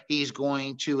 where he's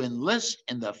going to enlist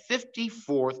in the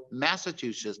 54th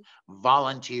Massachusetts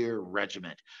Volunteer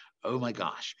Regiment. Oh my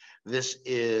gosh, this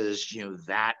is,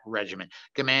 that regiment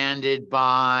commanded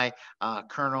by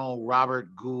Colonel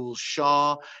Robert Gould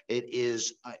Shaw. It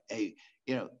is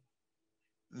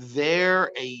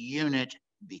they're a unit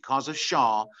because of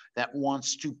Shaw that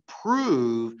wants to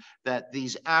prove that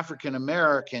these African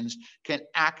Americans can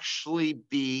actually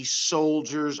be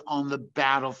soldiers on the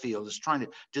battlefield. It's trying to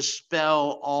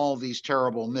dispel all these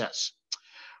terrible myths.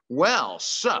 Well,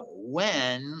 so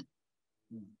when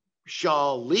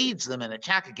Shaw leads them in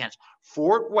attack against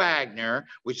Fort Wagner,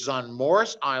 which is on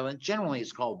Morris Island. Generally,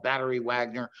 it's called Battery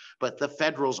Wagner, but the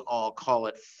Federals all call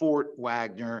it Fort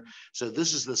Wagner. So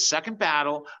this is the second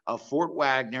battle of Fort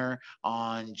Wagner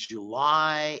on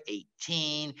July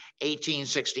 18,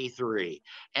 1863.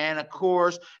 And of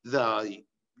course, the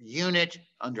unit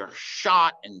under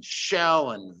shot and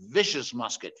shell and vicious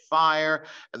musket fire,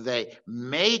 they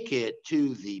make it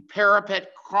to the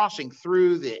parapet, crossing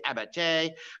through the abattis,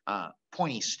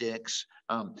 pointy sticks.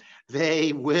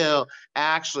 They will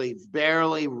actually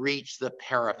barely reach the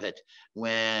parapet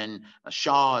when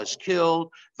Shaw is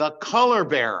killed. The color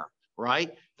bearer,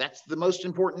 right? That's the most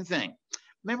important thing.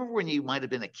 Remember when you might have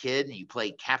been a kid and you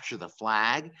played Capture the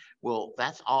Flag? Well,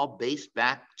 that's all based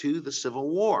back to the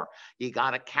Civil War. You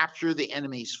got to capture the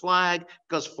enemy's flag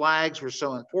because flags were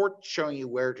so important, showing you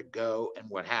where to go and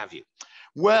what have you.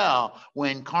 Well,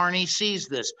 when Kearny sees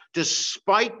this,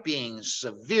 despite being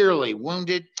severely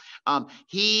wounded,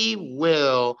 he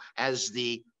will, as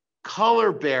the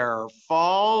color bearer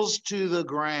falls to the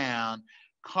ground,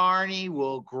 Kearny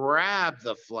will grab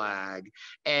the flag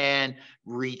and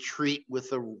retreat with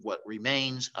what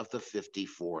remains of the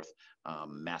 54th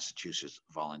Massachusetts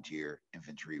Volunteer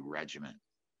Infantry Regiment.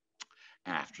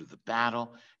 After the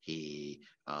battle, he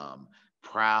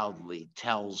proudly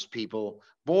tells people,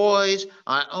 "Boys,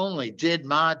 I only did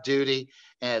my duty,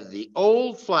 and the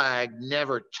old flag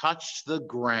never touched the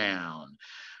ground."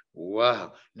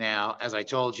 Whoa. Now, as I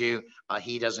told you,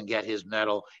 he doesn't get his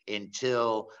medal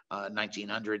until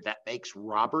 1900. That makes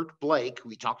Robert Blake, who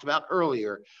we talked about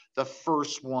earlier, the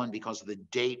first one because of the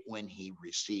date when he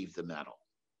received the medal.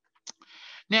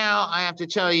 Now, I have to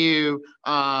tell you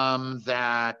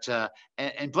that,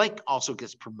 and Blake also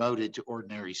gets promoted to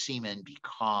Ordinary Seaman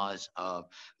because of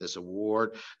this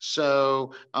award.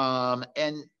 So,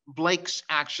 and Blake's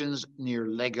actions near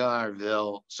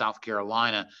Legarville, South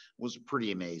Carolina, was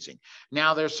pretty amazing.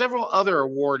 Now, there are several other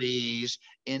awardees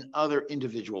in other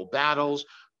individual battles.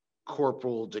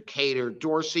 Corporal Decatur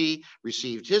Dorsey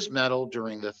received his medal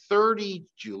during the 30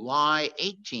 July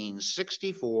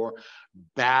 1864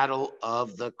 Battle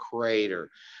of the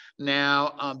Crater.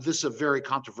 Now, this is a very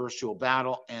controversial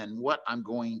battle, and what I'm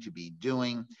going to be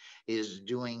doing is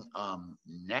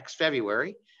next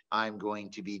February, I'm going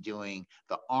to be doing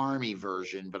the Army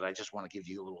version, but I just want to give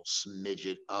you a little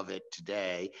smidget of it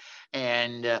today.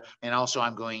 And also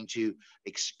I'm going to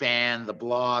expand the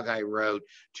blog I wrote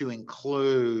to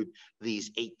include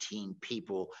these 18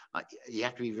 people. You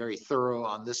have to be very thorough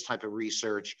on this type of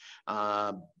research,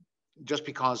 just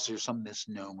because there's some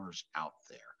misnomers out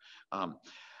there.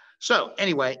 So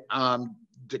anyway,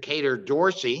 Decatur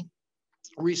Dorsey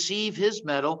received his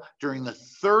medal during the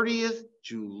 30th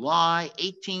July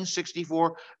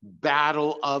 1864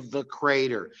 Battle of the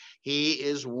Crater. He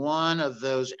is one of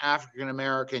those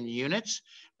African-American units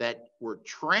that were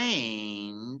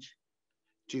trained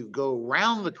to go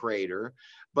around the crater,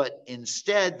 but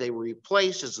instead they were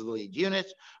replaced as the lead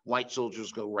units. White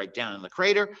soldiers go right down in the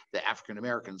crater, the African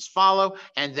Americans follow,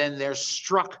 and then they're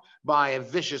struck by a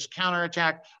vicious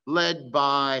counterattack led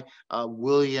by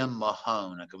William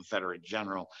Mahone, a Confederate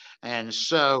general. And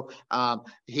so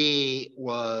he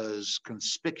was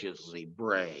conspicuously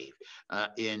brave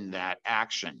in that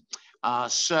action.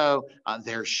 So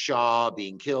there's Shaw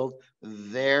being killed.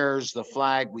 There's the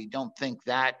flag. We don't think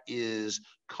that is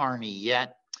Kearny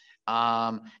yet.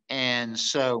 And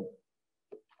so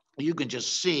you can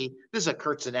just see, this is a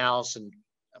Kurtz and Allison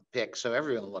pick, so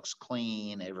everyone looks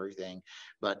clean, everything,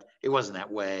 but it wasn't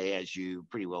that way, as you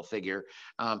pretty well figure.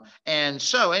 And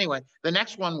so anyway, the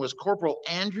next one was Corporal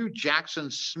Andrew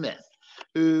Jackson Smith,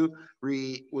 who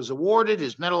was awarded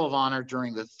his Medal of Honor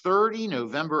during the 30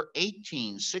 November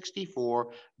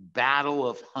 1864 Battle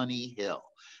of Honey Hill.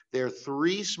 There are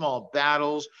 3 small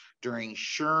battles during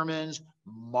Sherman's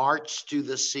march to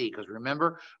the sea, because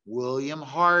remember, William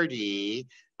Hardee,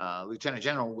 Lieutenant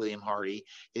General William Hardee,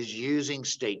 is using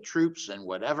state troops and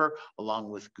whatever, along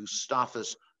with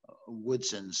Gustavus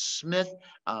Woodson Smith,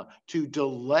 to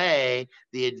delay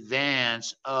the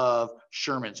advance of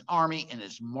Sherman's army in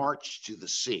its march to the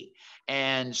sea.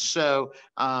 And so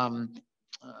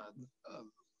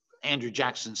Andrew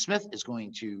Jackson Smith is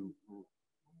going to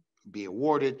be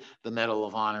awarded the Medal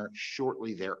of Honor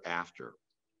shortly thereafter.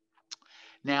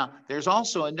 Now, there's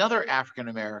also another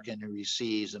African-American who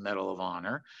receives the Medal of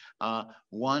Honor,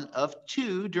 one of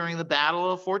 2 during the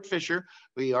Battle of Fort Fisher.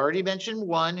 We already mentioned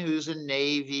one who's a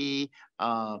Navy,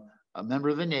 a member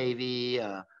of the Navy,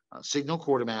 a signal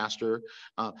quartermaster.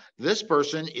 This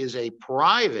person is a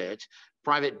Private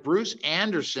Bruce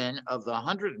Anderson of the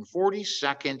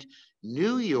 142nd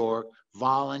New York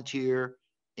Volunteer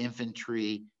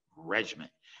Infantry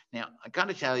Regiment. Now, I got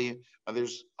to tell you,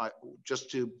 there's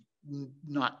just to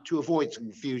avoid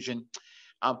confusion,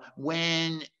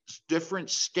 when different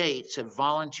states have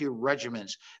volunteer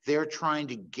regiments, they're trying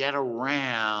to get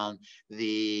around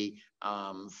the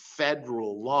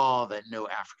federal law that no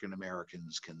African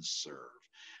Americans can serve.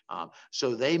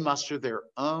 So they muster their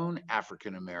own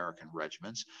African American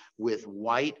regiments with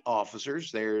white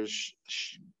officers. There's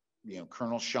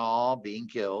Colonel Shaw being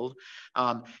killed,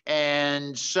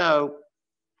 and so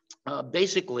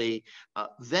basically,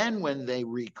 then when they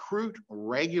recruit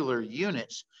regular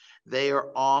units, they are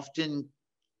often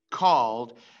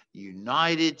called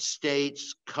United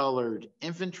States Colored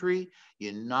Infantry,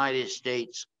 United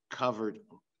States Colored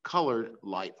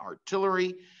Light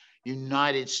Artillery,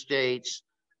 United States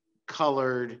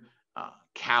Colored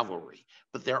Cavalry.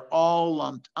 But they're all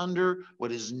lumped under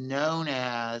what is known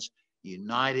as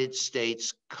United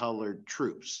States Colored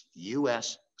Troops,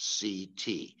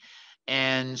 USCT.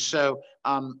 And so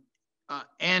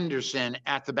Anderson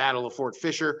at the Battle of Fort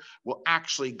Fisher will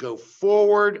actually go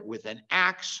forward with an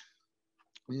axe,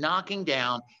 knocking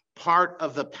down part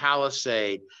of the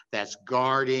palisade that's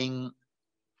guarding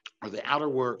the outer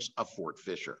works of Fort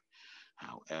Fisher.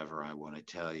 However, I want to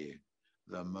tell you,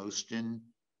 the most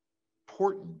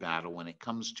important battle when it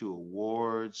comes to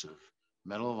awards of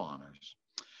Medal of Honors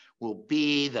will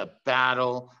be the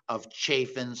Battle of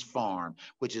Chaffin's Farm,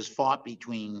 which is fought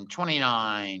between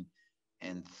 29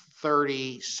 and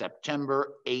 30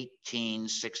 September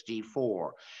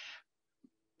 1864.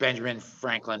 Benjamin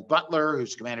Franklin Butler,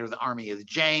 who's commander of the Army of the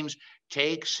James,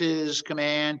 takes his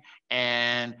command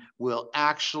and will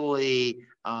actually,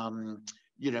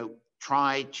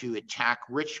 try to attack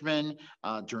Richmond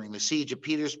during the siege of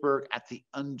Petersburg at the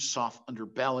soft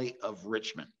underbelly of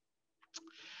Richmond.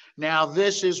 Now,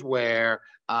 this is where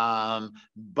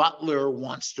Butler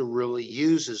wants to really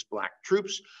use his black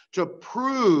troops to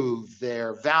prove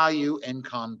their value in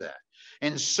combat.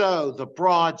 And so the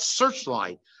broad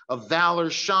searchlight of valor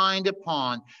shined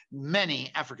upon many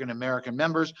African-American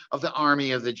members of the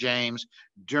Army of the James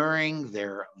during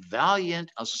their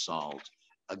valiant assault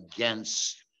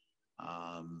against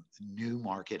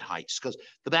Newmarket Heights. Because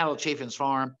the Battle of Chaffin's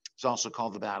Farm is also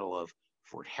called the Battle of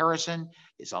Fort Harrison.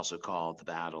 It's also called the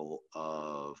Battle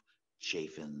of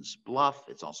Chaffin's Bluff.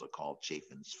 It's also called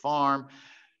Chaffin's Farm.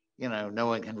 No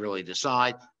one can really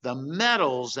decide. The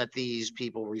medals that these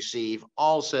people receive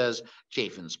all says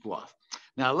Chaffin's Bluff.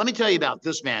 Now, let me tell you about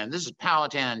this man. This is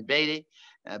Powhatan Beatty,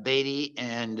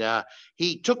 and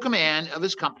he took command of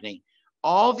his company.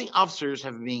 All the officers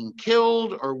have been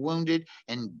killed or wounded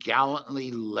and gallantly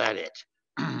led it.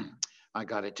 I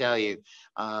got to tell you,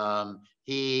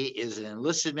 he is an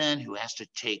enlisted man who has to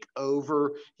take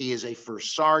over. He is a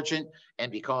first sergeant,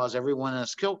 and because everyone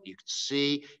is killed, you can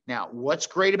see. Now, what's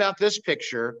great about this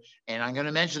picture, and I'm going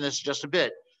to mention this just a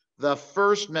bit, the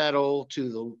first medal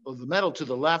to the medal to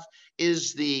the left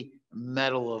is the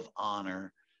Medal of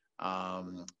Honor.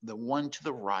 The one to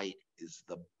the right is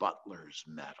the Butler's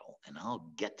Medal, and I'll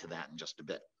get to that in just a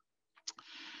bit.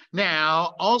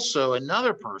 Now, also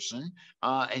another person,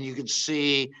 and you can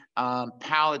see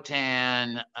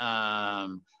Powhatan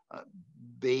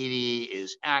Beatty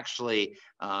is actually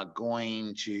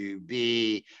going to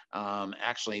be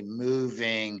actually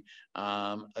moving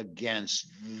against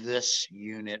this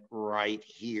unit right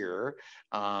here.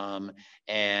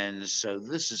 And so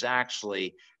this is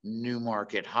actually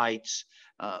Newmarket Heights,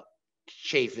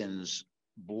 Chaffin's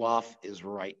Bluff is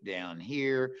right down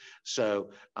here.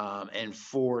 So, and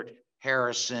Fort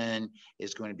Harrison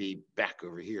is going to be back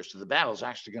over here. So the battle is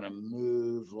actually going to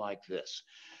move like this.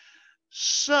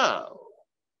 So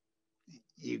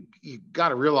you got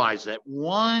to realize that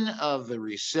one of the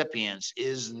recipients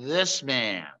is this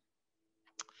man,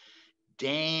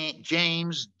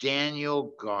 James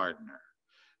Daniel Gardner.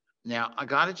 Now, I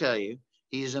got to tell you,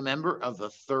 he's a member of the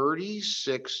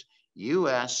 36th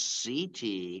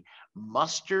USCT,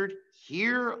 mustered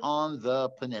here on the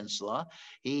peninsula.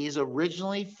 He's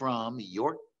originally from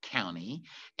York County,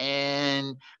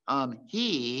 and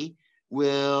he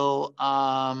will,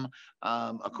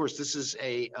 of course, this is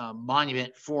a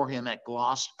monument for him at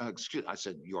Gloucester. Excuse, I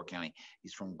said York County.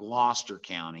 He's from Gloucester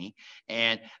County,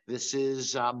 and this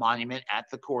is a monument at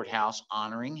the courthouse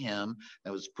honoring him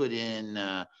that was put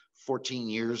in 14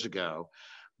 years ago.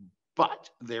 But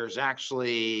there's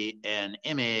actually an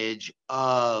image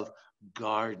of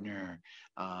Gardner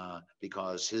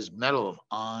because his Medal of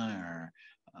Honor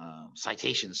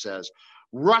citation says,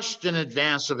 rushed in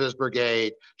advance of his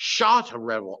brigade, shot a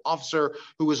rebel officer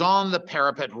who was on the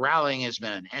parapet rallying his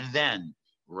men, and then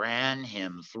ran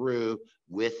him through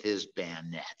with his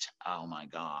bayonet. Oh my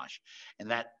gosh.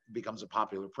 And that becomes a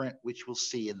popular print, which we'll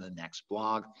see in the next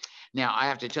blog. Now, I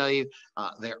have to tell you,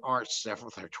 there are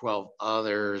 12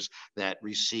 others that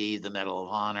received the Medal of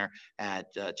Honor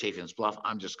at Chaffin's Bluff.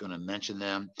 I'm just going to mention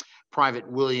them. Private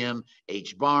William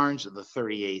H. Barnes of the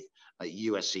 38th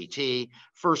USCT,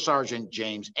 First Sergeant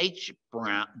James H.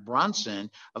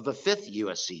 Bronson of the 5th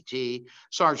USCT,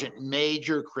 Sergeant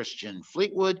Major Christian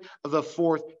Fleetwood of the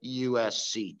 4th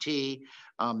USCT,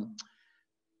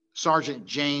 Sergeant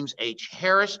James H.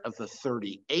 Harris of the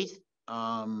 38th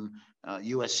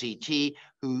USCT,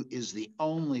 who is the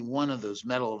only one of those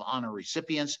Medal of Honor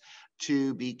recipients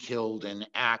to be killed in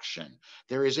action.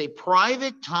 There is a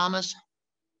Private Thomas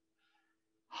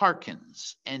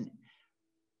Harkins, and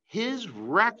his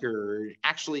record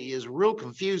actually is real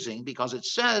confusing because it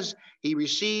says he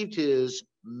received his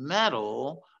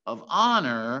Medal of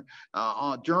Honor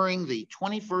during the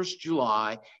 21st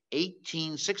July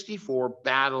 1864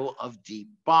 Battle of Deep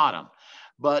Bottom.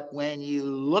 But when you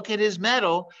look at his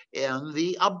medal in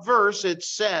the obverse, it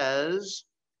says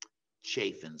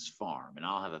Chaffin's Farm, and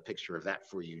I'll have a picture of that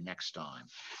for you next time.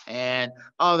 And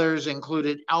others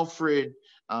included Alfred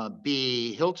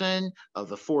B. Hilton of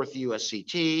the 4th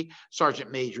USCT,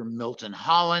 Sergeant Major Milton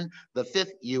Holland, the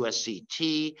 5th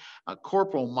USCT,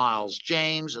 Corporal Miles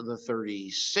James of the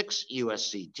 36th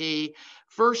USCT,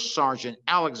 First Sergeant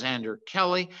Alexander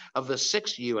Kelly of the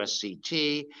 6th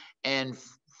USCT, and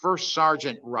First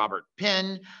Sergeant Robert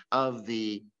Penn of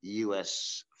the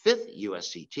 5th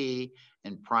USCT,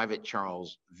 and Private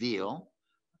Charles Veal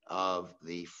of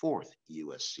the 4th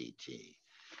USCT.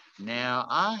 Now,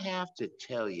 I have to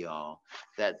tell y'all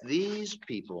that these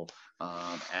people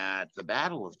at the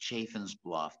Battle of Chaffin's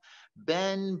Bluff,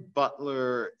 Ben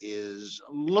Butler is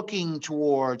looking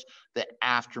towards the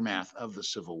aftermath of the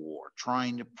Civil War,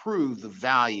 trying to prove the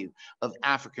value of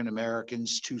African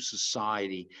Americans to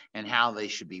society and how they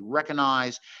should be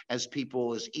recognized as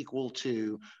people as equal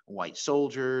to white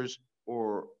soldiers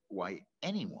or white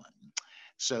anyone.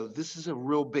 So this is a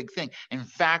real big thing. In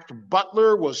fact,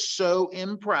 Butler was so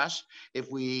impressed. If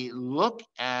we look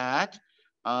at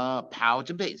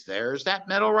Powhatan Pease, there's that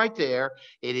medal right there.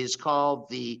 It is called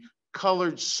the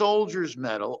Colored Soldiers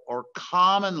Medal, or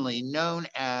commonly known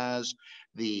as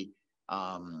the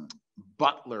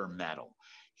Butler Medal.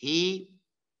 He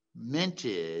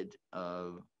minted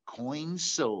coined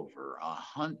silver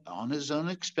on his own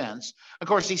expense. Of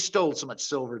course, he stole so much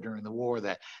silver during the war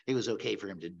that it was okay for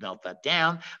him to melt that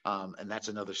down. And that's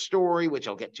another story, which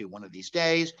I'll get to one of these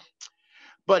days.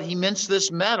 But he mints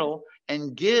this medal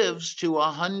and gives to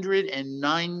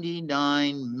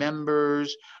 199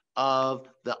 members of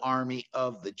the Army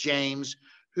of the James,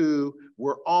 who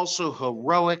were also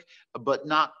heroic, but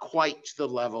not quite to the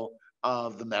level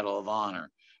of the Medal of Honor.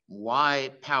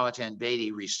 Why Powhatan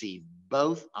Beatty received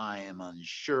both, I am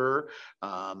unsure,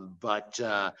 but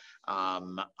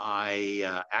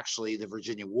actually, the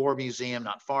Virginia War Museum,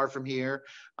 not far from here,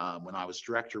 when I was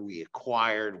director, we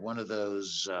acquired one of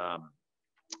those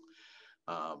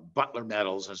Butler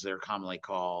medals, as they're commonly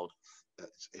called.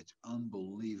 It's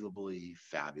unbelievably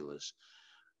fabulous.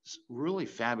 It's really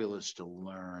fabulous to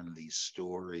learn these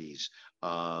stories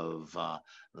of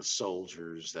the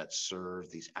soldiers that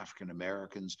served, these African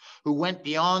Americans who went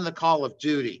beyond the call of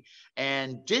duty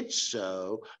and did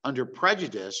so under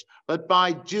prejudice, but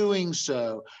by doing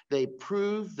so, they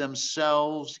proved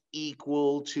themselves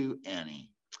equal to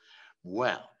any.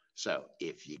 Well, So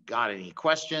if you got any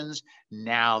questions,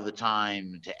 now the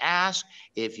time to ask.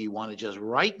 If you want to just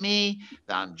write me,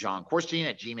 I'm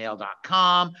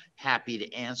johncorstein@gmail.com. Happy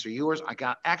to answer yours.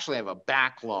 I actually have a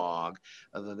backlog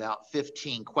of about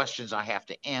 15 questions I have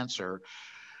to answer,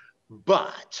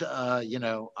 but I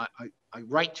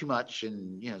write too much,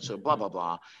 and so blah blah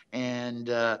blah, and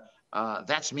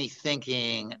that's me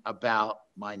thinking about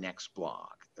my next blog.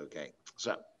 Okay,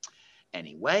 so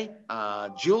anyway,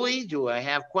 Julie, do I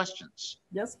have questions?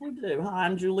 Yes, we do. Hi,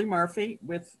 I'm Julie Murphy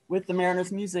with the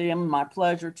Mariners Museum. My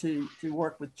pleasure to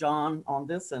work with John on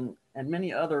this and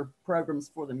many other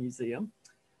programs for the museum.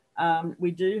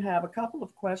 We do have a couple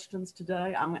of questions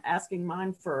today. I'm asking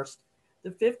mine first.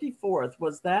 The 54th,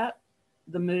 was that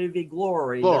the movie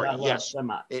Glory that I Glory, loved yes, so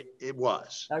much? it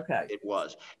was. Okay. It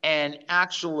was. And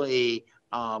actually,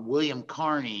 William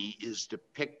Carney is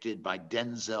depicted by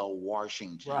Denzel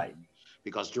Washington, Right.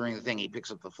 because during the thing he picks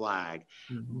up the flag.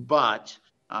 Mm-hmm. But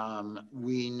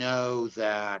we know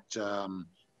that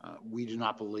we do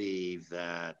not believe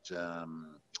that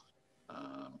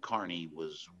Carney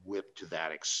was whipped to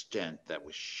that extent that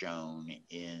was shown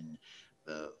in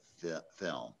the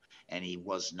film. And he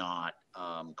was not,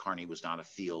 Carney was not a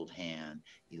field hand.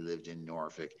 He lived in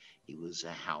Norfolk. He was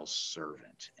a house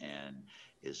servant. And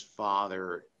his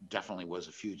father definitely was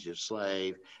a fugitive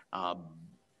slave.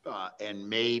 And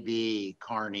maybe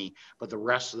Carney, but the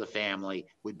rest of the family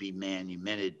would be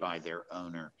manumitted by their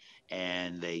owner.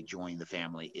 And they joined the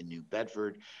family in New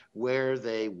Bedford, where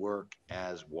they work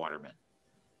as watermen.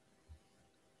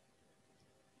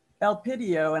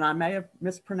 Elpidio, and I may have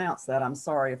mispronounced that, I'm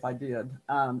sorry if I did,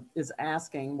 is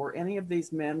asking, were any of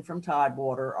these men from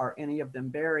Tidewater? Are any of them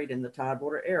buried in the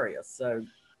Tidewater area? So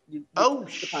you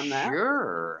touched upon that.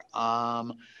 Sure.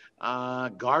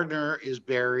 Gardner is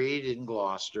buried in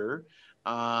Gloucester.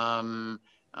 Um,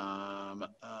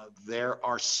 there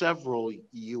are several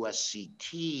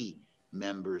USCT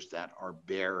members that are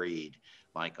buried,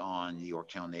 like on the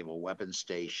Yorktown Naval Weapons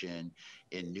Station,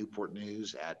 in Newport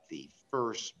News at the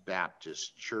First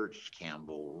Baptist Church,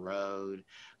 Campbell Road.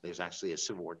 There's actually a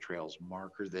Civil War Trails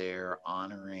marker there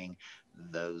honoring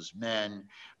those men.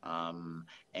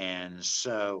 And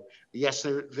so, yes,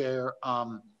 they're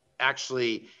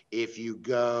actually, if you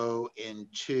go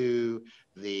into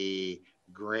the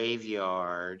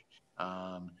graveyard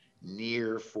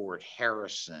near Fort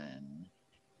Harrison,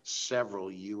 several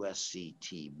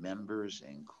USCT members,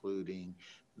 including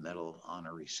Medal of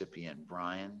Honor recipient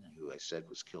Brian, who I said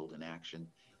was killed in action,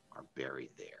 are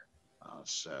buried there.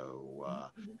 It's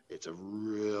a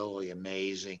really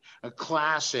amazing, a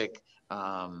classic,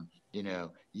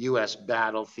 U.S.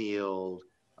 battlefield,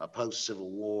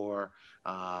 post-Civil War,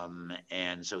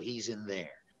 and so he's in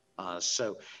there.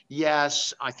 So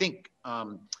yes, I think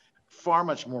far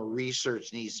much more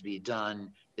research needs to be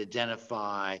done to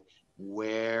identify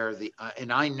where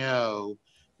and I know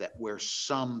that where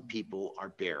some people are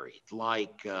buried,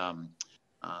 like I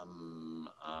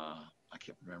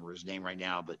can't remember his name right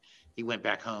now, but he went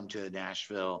back home to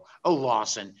Nashville. Oh,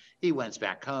 Lawson. He went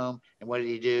back home, and what did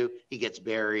he do? He gets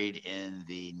buried in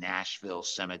the Nashville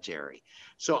cemetery.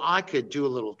 So I could do a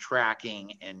little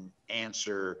tracking and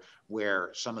answer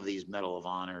where some of these Medal of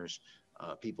Honors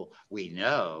people, we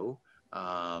know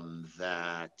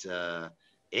that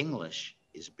English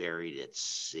is buried at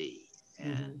sea.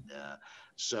 And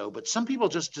but some people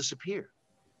just disappear.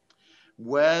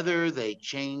 Whether they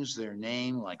changed their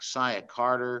name, like Sia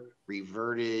Carter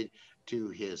reverted to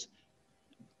his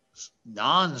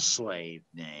non-slave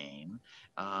name.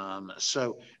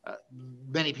 So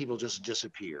many people just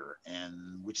disappear,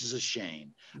 and which is a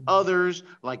shame. Others,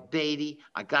 like Beatty,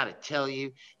 I got to tell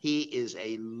you, he is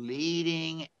a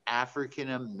leading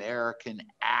African-American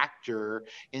actor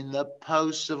in the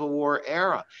post-Civil War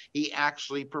era. He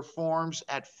actually performs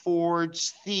at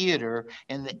Ford's Theater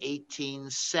in the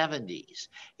 1870s.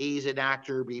 He's an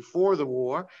actor before the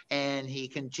war, and he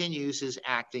continues his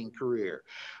acting career.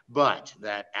 But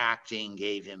that acting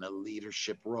gave him a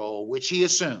leadership role, which he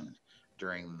assumed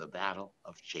during the Battle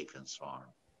of Chaffin's Farm.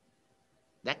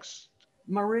 Next.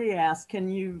 Marie asks, can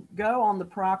you go on the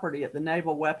property at the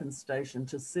Naval Weapons Station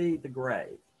to see the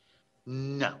grave?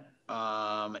 No.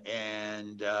 I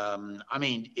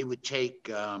mean, it would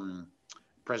take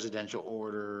presidential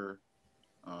order,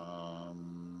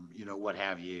 what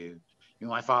have you.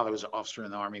 My father was an officer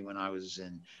in the Army when I was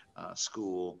in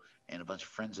school, and a bunch of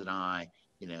friends and I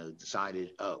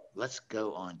decided, oh, let's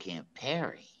go on Camp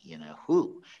Perry.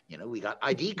 We got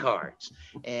ID cards,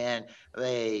 and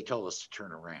they told us to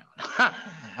turn around.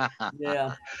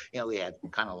 Yeah. We had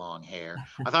kind of long hair.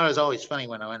 I thought it was always funny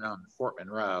when I went on Fort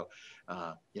Monroe.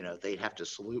 They'd have to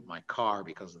salute my car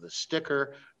because of the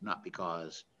sticker, not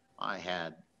because I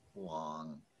had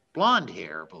long blonde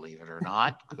hair, believe it or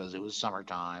not, because it was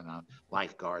summertime,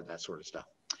 lifeguard, that sort of stuff.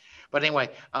 But anyway,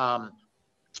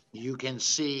 you can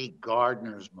see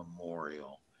Gardner's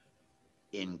Memorial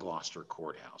in Gloucester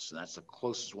Courthouse, and that's the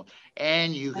closest one.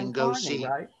 And you can go Kearney, see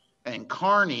right? and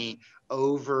Kearney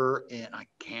over in, I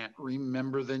can't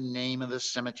remember the name of the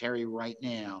cemetery right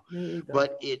now,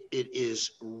 but it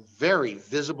is very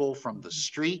visible from the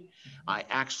street. I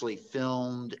actually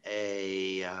filmed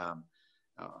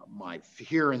my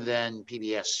Here and Then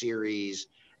PBS series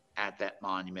at that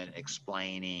monument,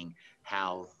 explaining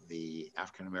how the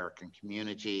African American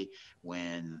community,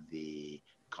 when the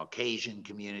Caucasian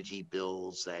community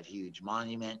builds that huge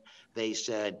monument, they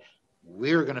said,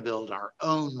 we're going to build our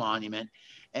own monument.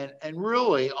 And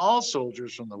really, all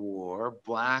soldiers from the war,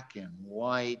 black and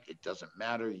white, it doesn't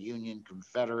matter, Union,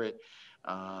 Confederate,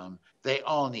 they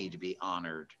all need to be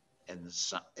honored in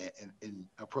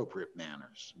appropriate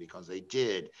manners, because they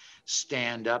did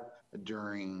stand up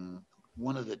during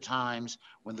one of the times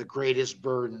when the greatest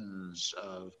burdens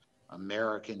of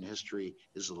American history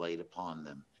is laid upon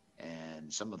them.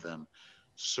 And some of them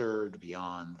served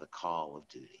beyond the call of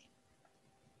duty.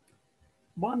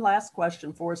 One last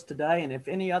question for us today, and if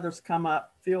any others come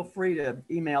up, feel free to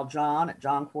email John at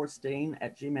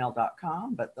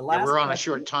johncorstein@gmail.com. But the last we're on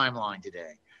question, a short timeline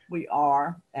today. We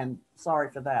are, and sorry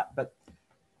for that. But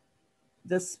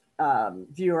this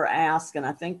viewer asked, and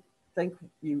I think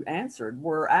you answered,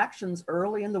 were actions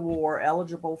early in the war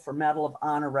eligible for Medal of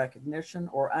Honor recognition,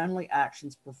 or only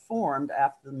actions performed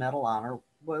after the Medal of Honor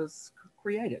was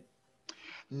created?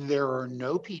 There are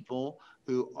no people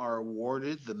who are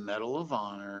awarded the Medal of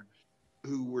Honor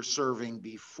who were serving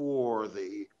before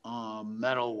the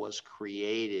medal was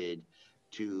created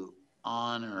to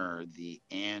honor the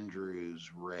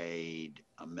Andrews raid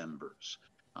members.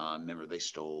 Remember, they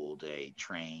stole a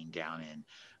train down in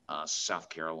South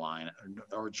Carolina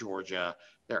or Georgia.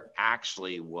 There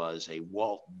actually was a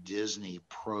Walt Disney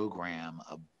program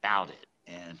about it.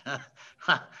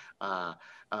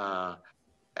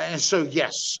 And so,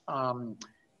 yes,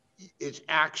 it's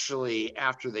actually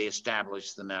after they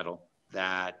establish the medal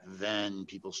that then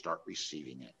people start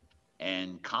receiving it.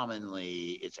 And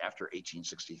commonly it's after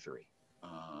 1863.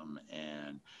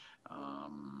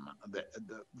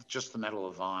 Just the Medal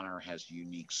of Honor has a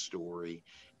unique story.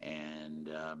 And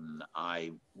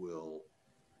I will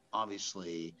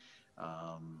obviously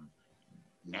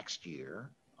next year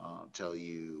tell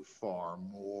you far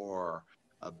more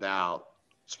about,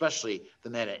 especially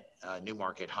the Met at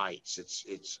Newmarket Heights.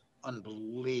 It's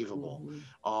unbelievable,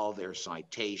 all their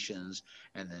citations,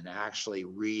 and then actually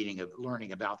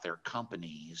learning about their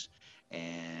companies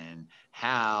and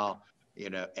how,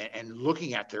 and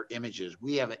looking at their images.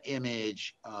 We have an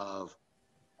image of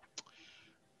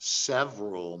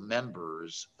several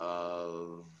members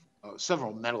of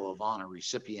several Medal of Honor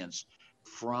recipients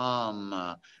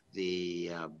from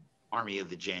the Army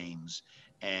of the James.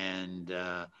 And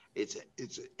it's an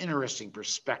interesting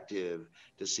perspective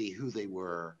to see who they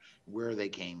were, where they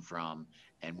came from,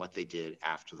 and what they did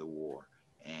after the war.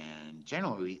 And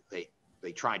generally, they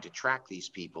tried to track these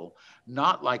people,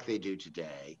 not like they do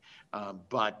today,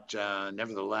 but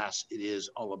nevertheless, it is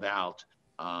all about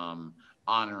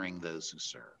honoring those who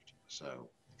served. So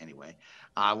anyway,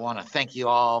 I want to thank you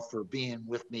all for being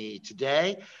with me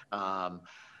today.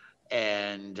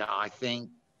 And I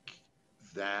think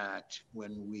that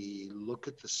when we look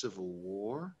at the Civil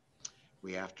War,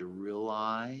 we have to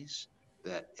realize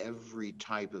that every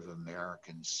type of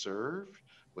American served,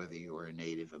 whether you were a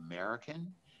Native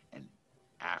American, an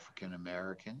African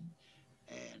American,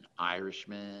 an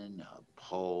Irishman, a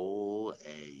Pole,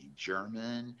 a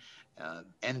German,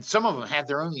 and some of them had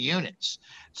their own units.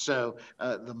 So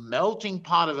the melting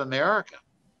pot of America,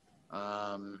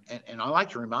 and I like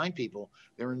to remind people,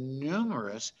 there are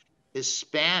numerous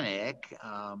Hispanic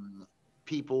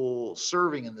people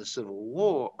serving in the Civil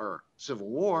War.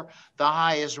 The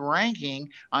highest ranking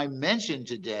I mentioned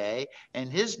today, and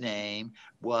his name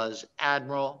was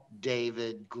Admiral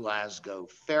David Glasgow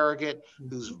Farragut,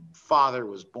 whose father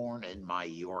was born in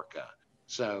Majorca.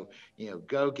 So,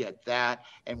 go get that.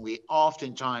 And we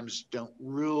oftentimes don't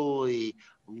really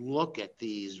look at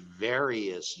these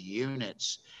various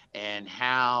units and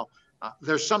how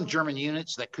there's some German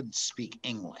units that couldn't speak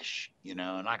English, and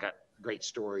I got great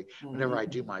story. Whenever I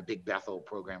do my Big Bethel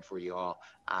program for you all,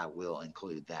 I will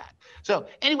include that. So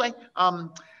anyway,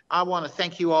 I want to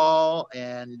thank you all,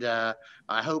 and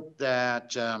I hope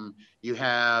that you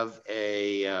have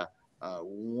a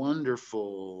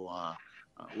wonderful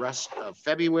rest of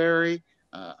February.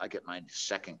 I get my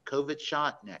second COVID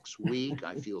shot next week.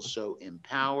 I feel so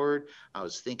empowered. I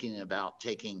was thinking about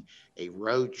taking a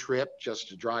road trip just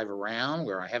to drive around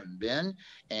where I haven't been.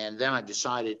 And then I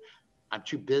decided I'm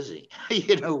too busy,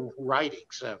 writing.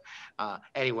 So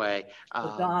anyway.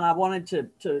 Well, Don, I wanted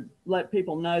to let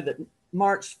people know that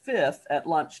March 5th at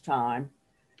lunchtime,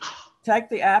 take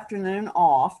the afternoon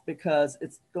off because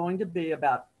it's going to be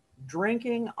about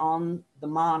drinking on the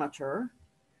monitor,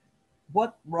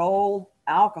 what role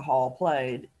alcohol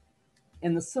played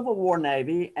in the Civil War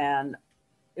Navy, and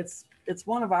it's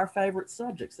one of our favorite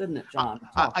subjects, isn't it, John?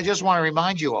 I just want to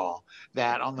remind you all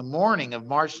that on the morning of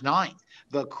March 9th,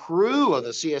 the crew of the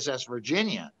CSS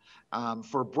Virginia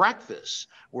for breakfast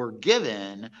were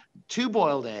given 2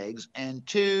 boiled eggs and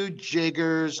 2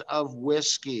 jiggers of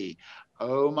whiskey.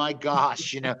 Oh my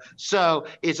gosh, so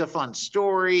it's a fun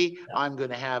story. Yeah. I'm going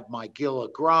to have my gill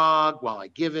of grog while I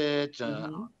give it.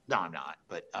 No, I'm not.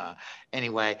 But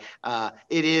anyway,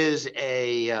 it is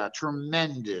a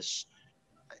tremendous,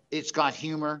 it's got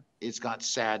humor, it's got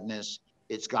sadness,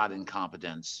 it's got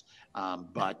incompetence.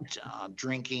 But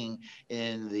drinking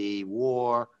in the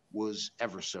war was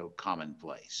ever so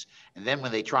commonplace. And then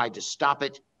when they tried to stop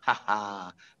it,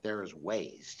 there's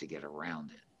ways to get around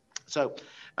it. So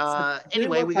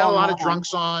anyway, we got a lot of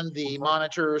drunks on the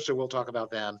monitor, so we'll talk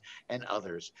about them and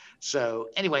others. So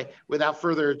anyway, without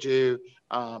further ado,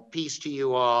 peace to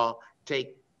you all.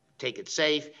 Take it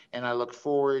safe, and I look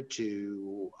forward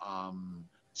to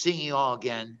seeing you all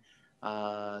again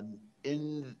on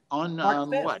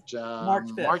March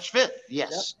 5th. March 5th.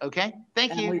 Yes. Yep. Okay.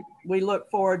 Thank you. We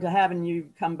look forward to having you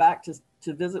come back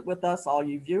to visit with us, all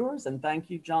you viewers, and thank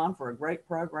you, John, for a great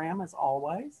program as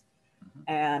always.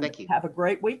 And thank you. Have a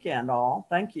great weekend, all.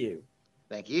 Thank you.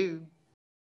 Thank you.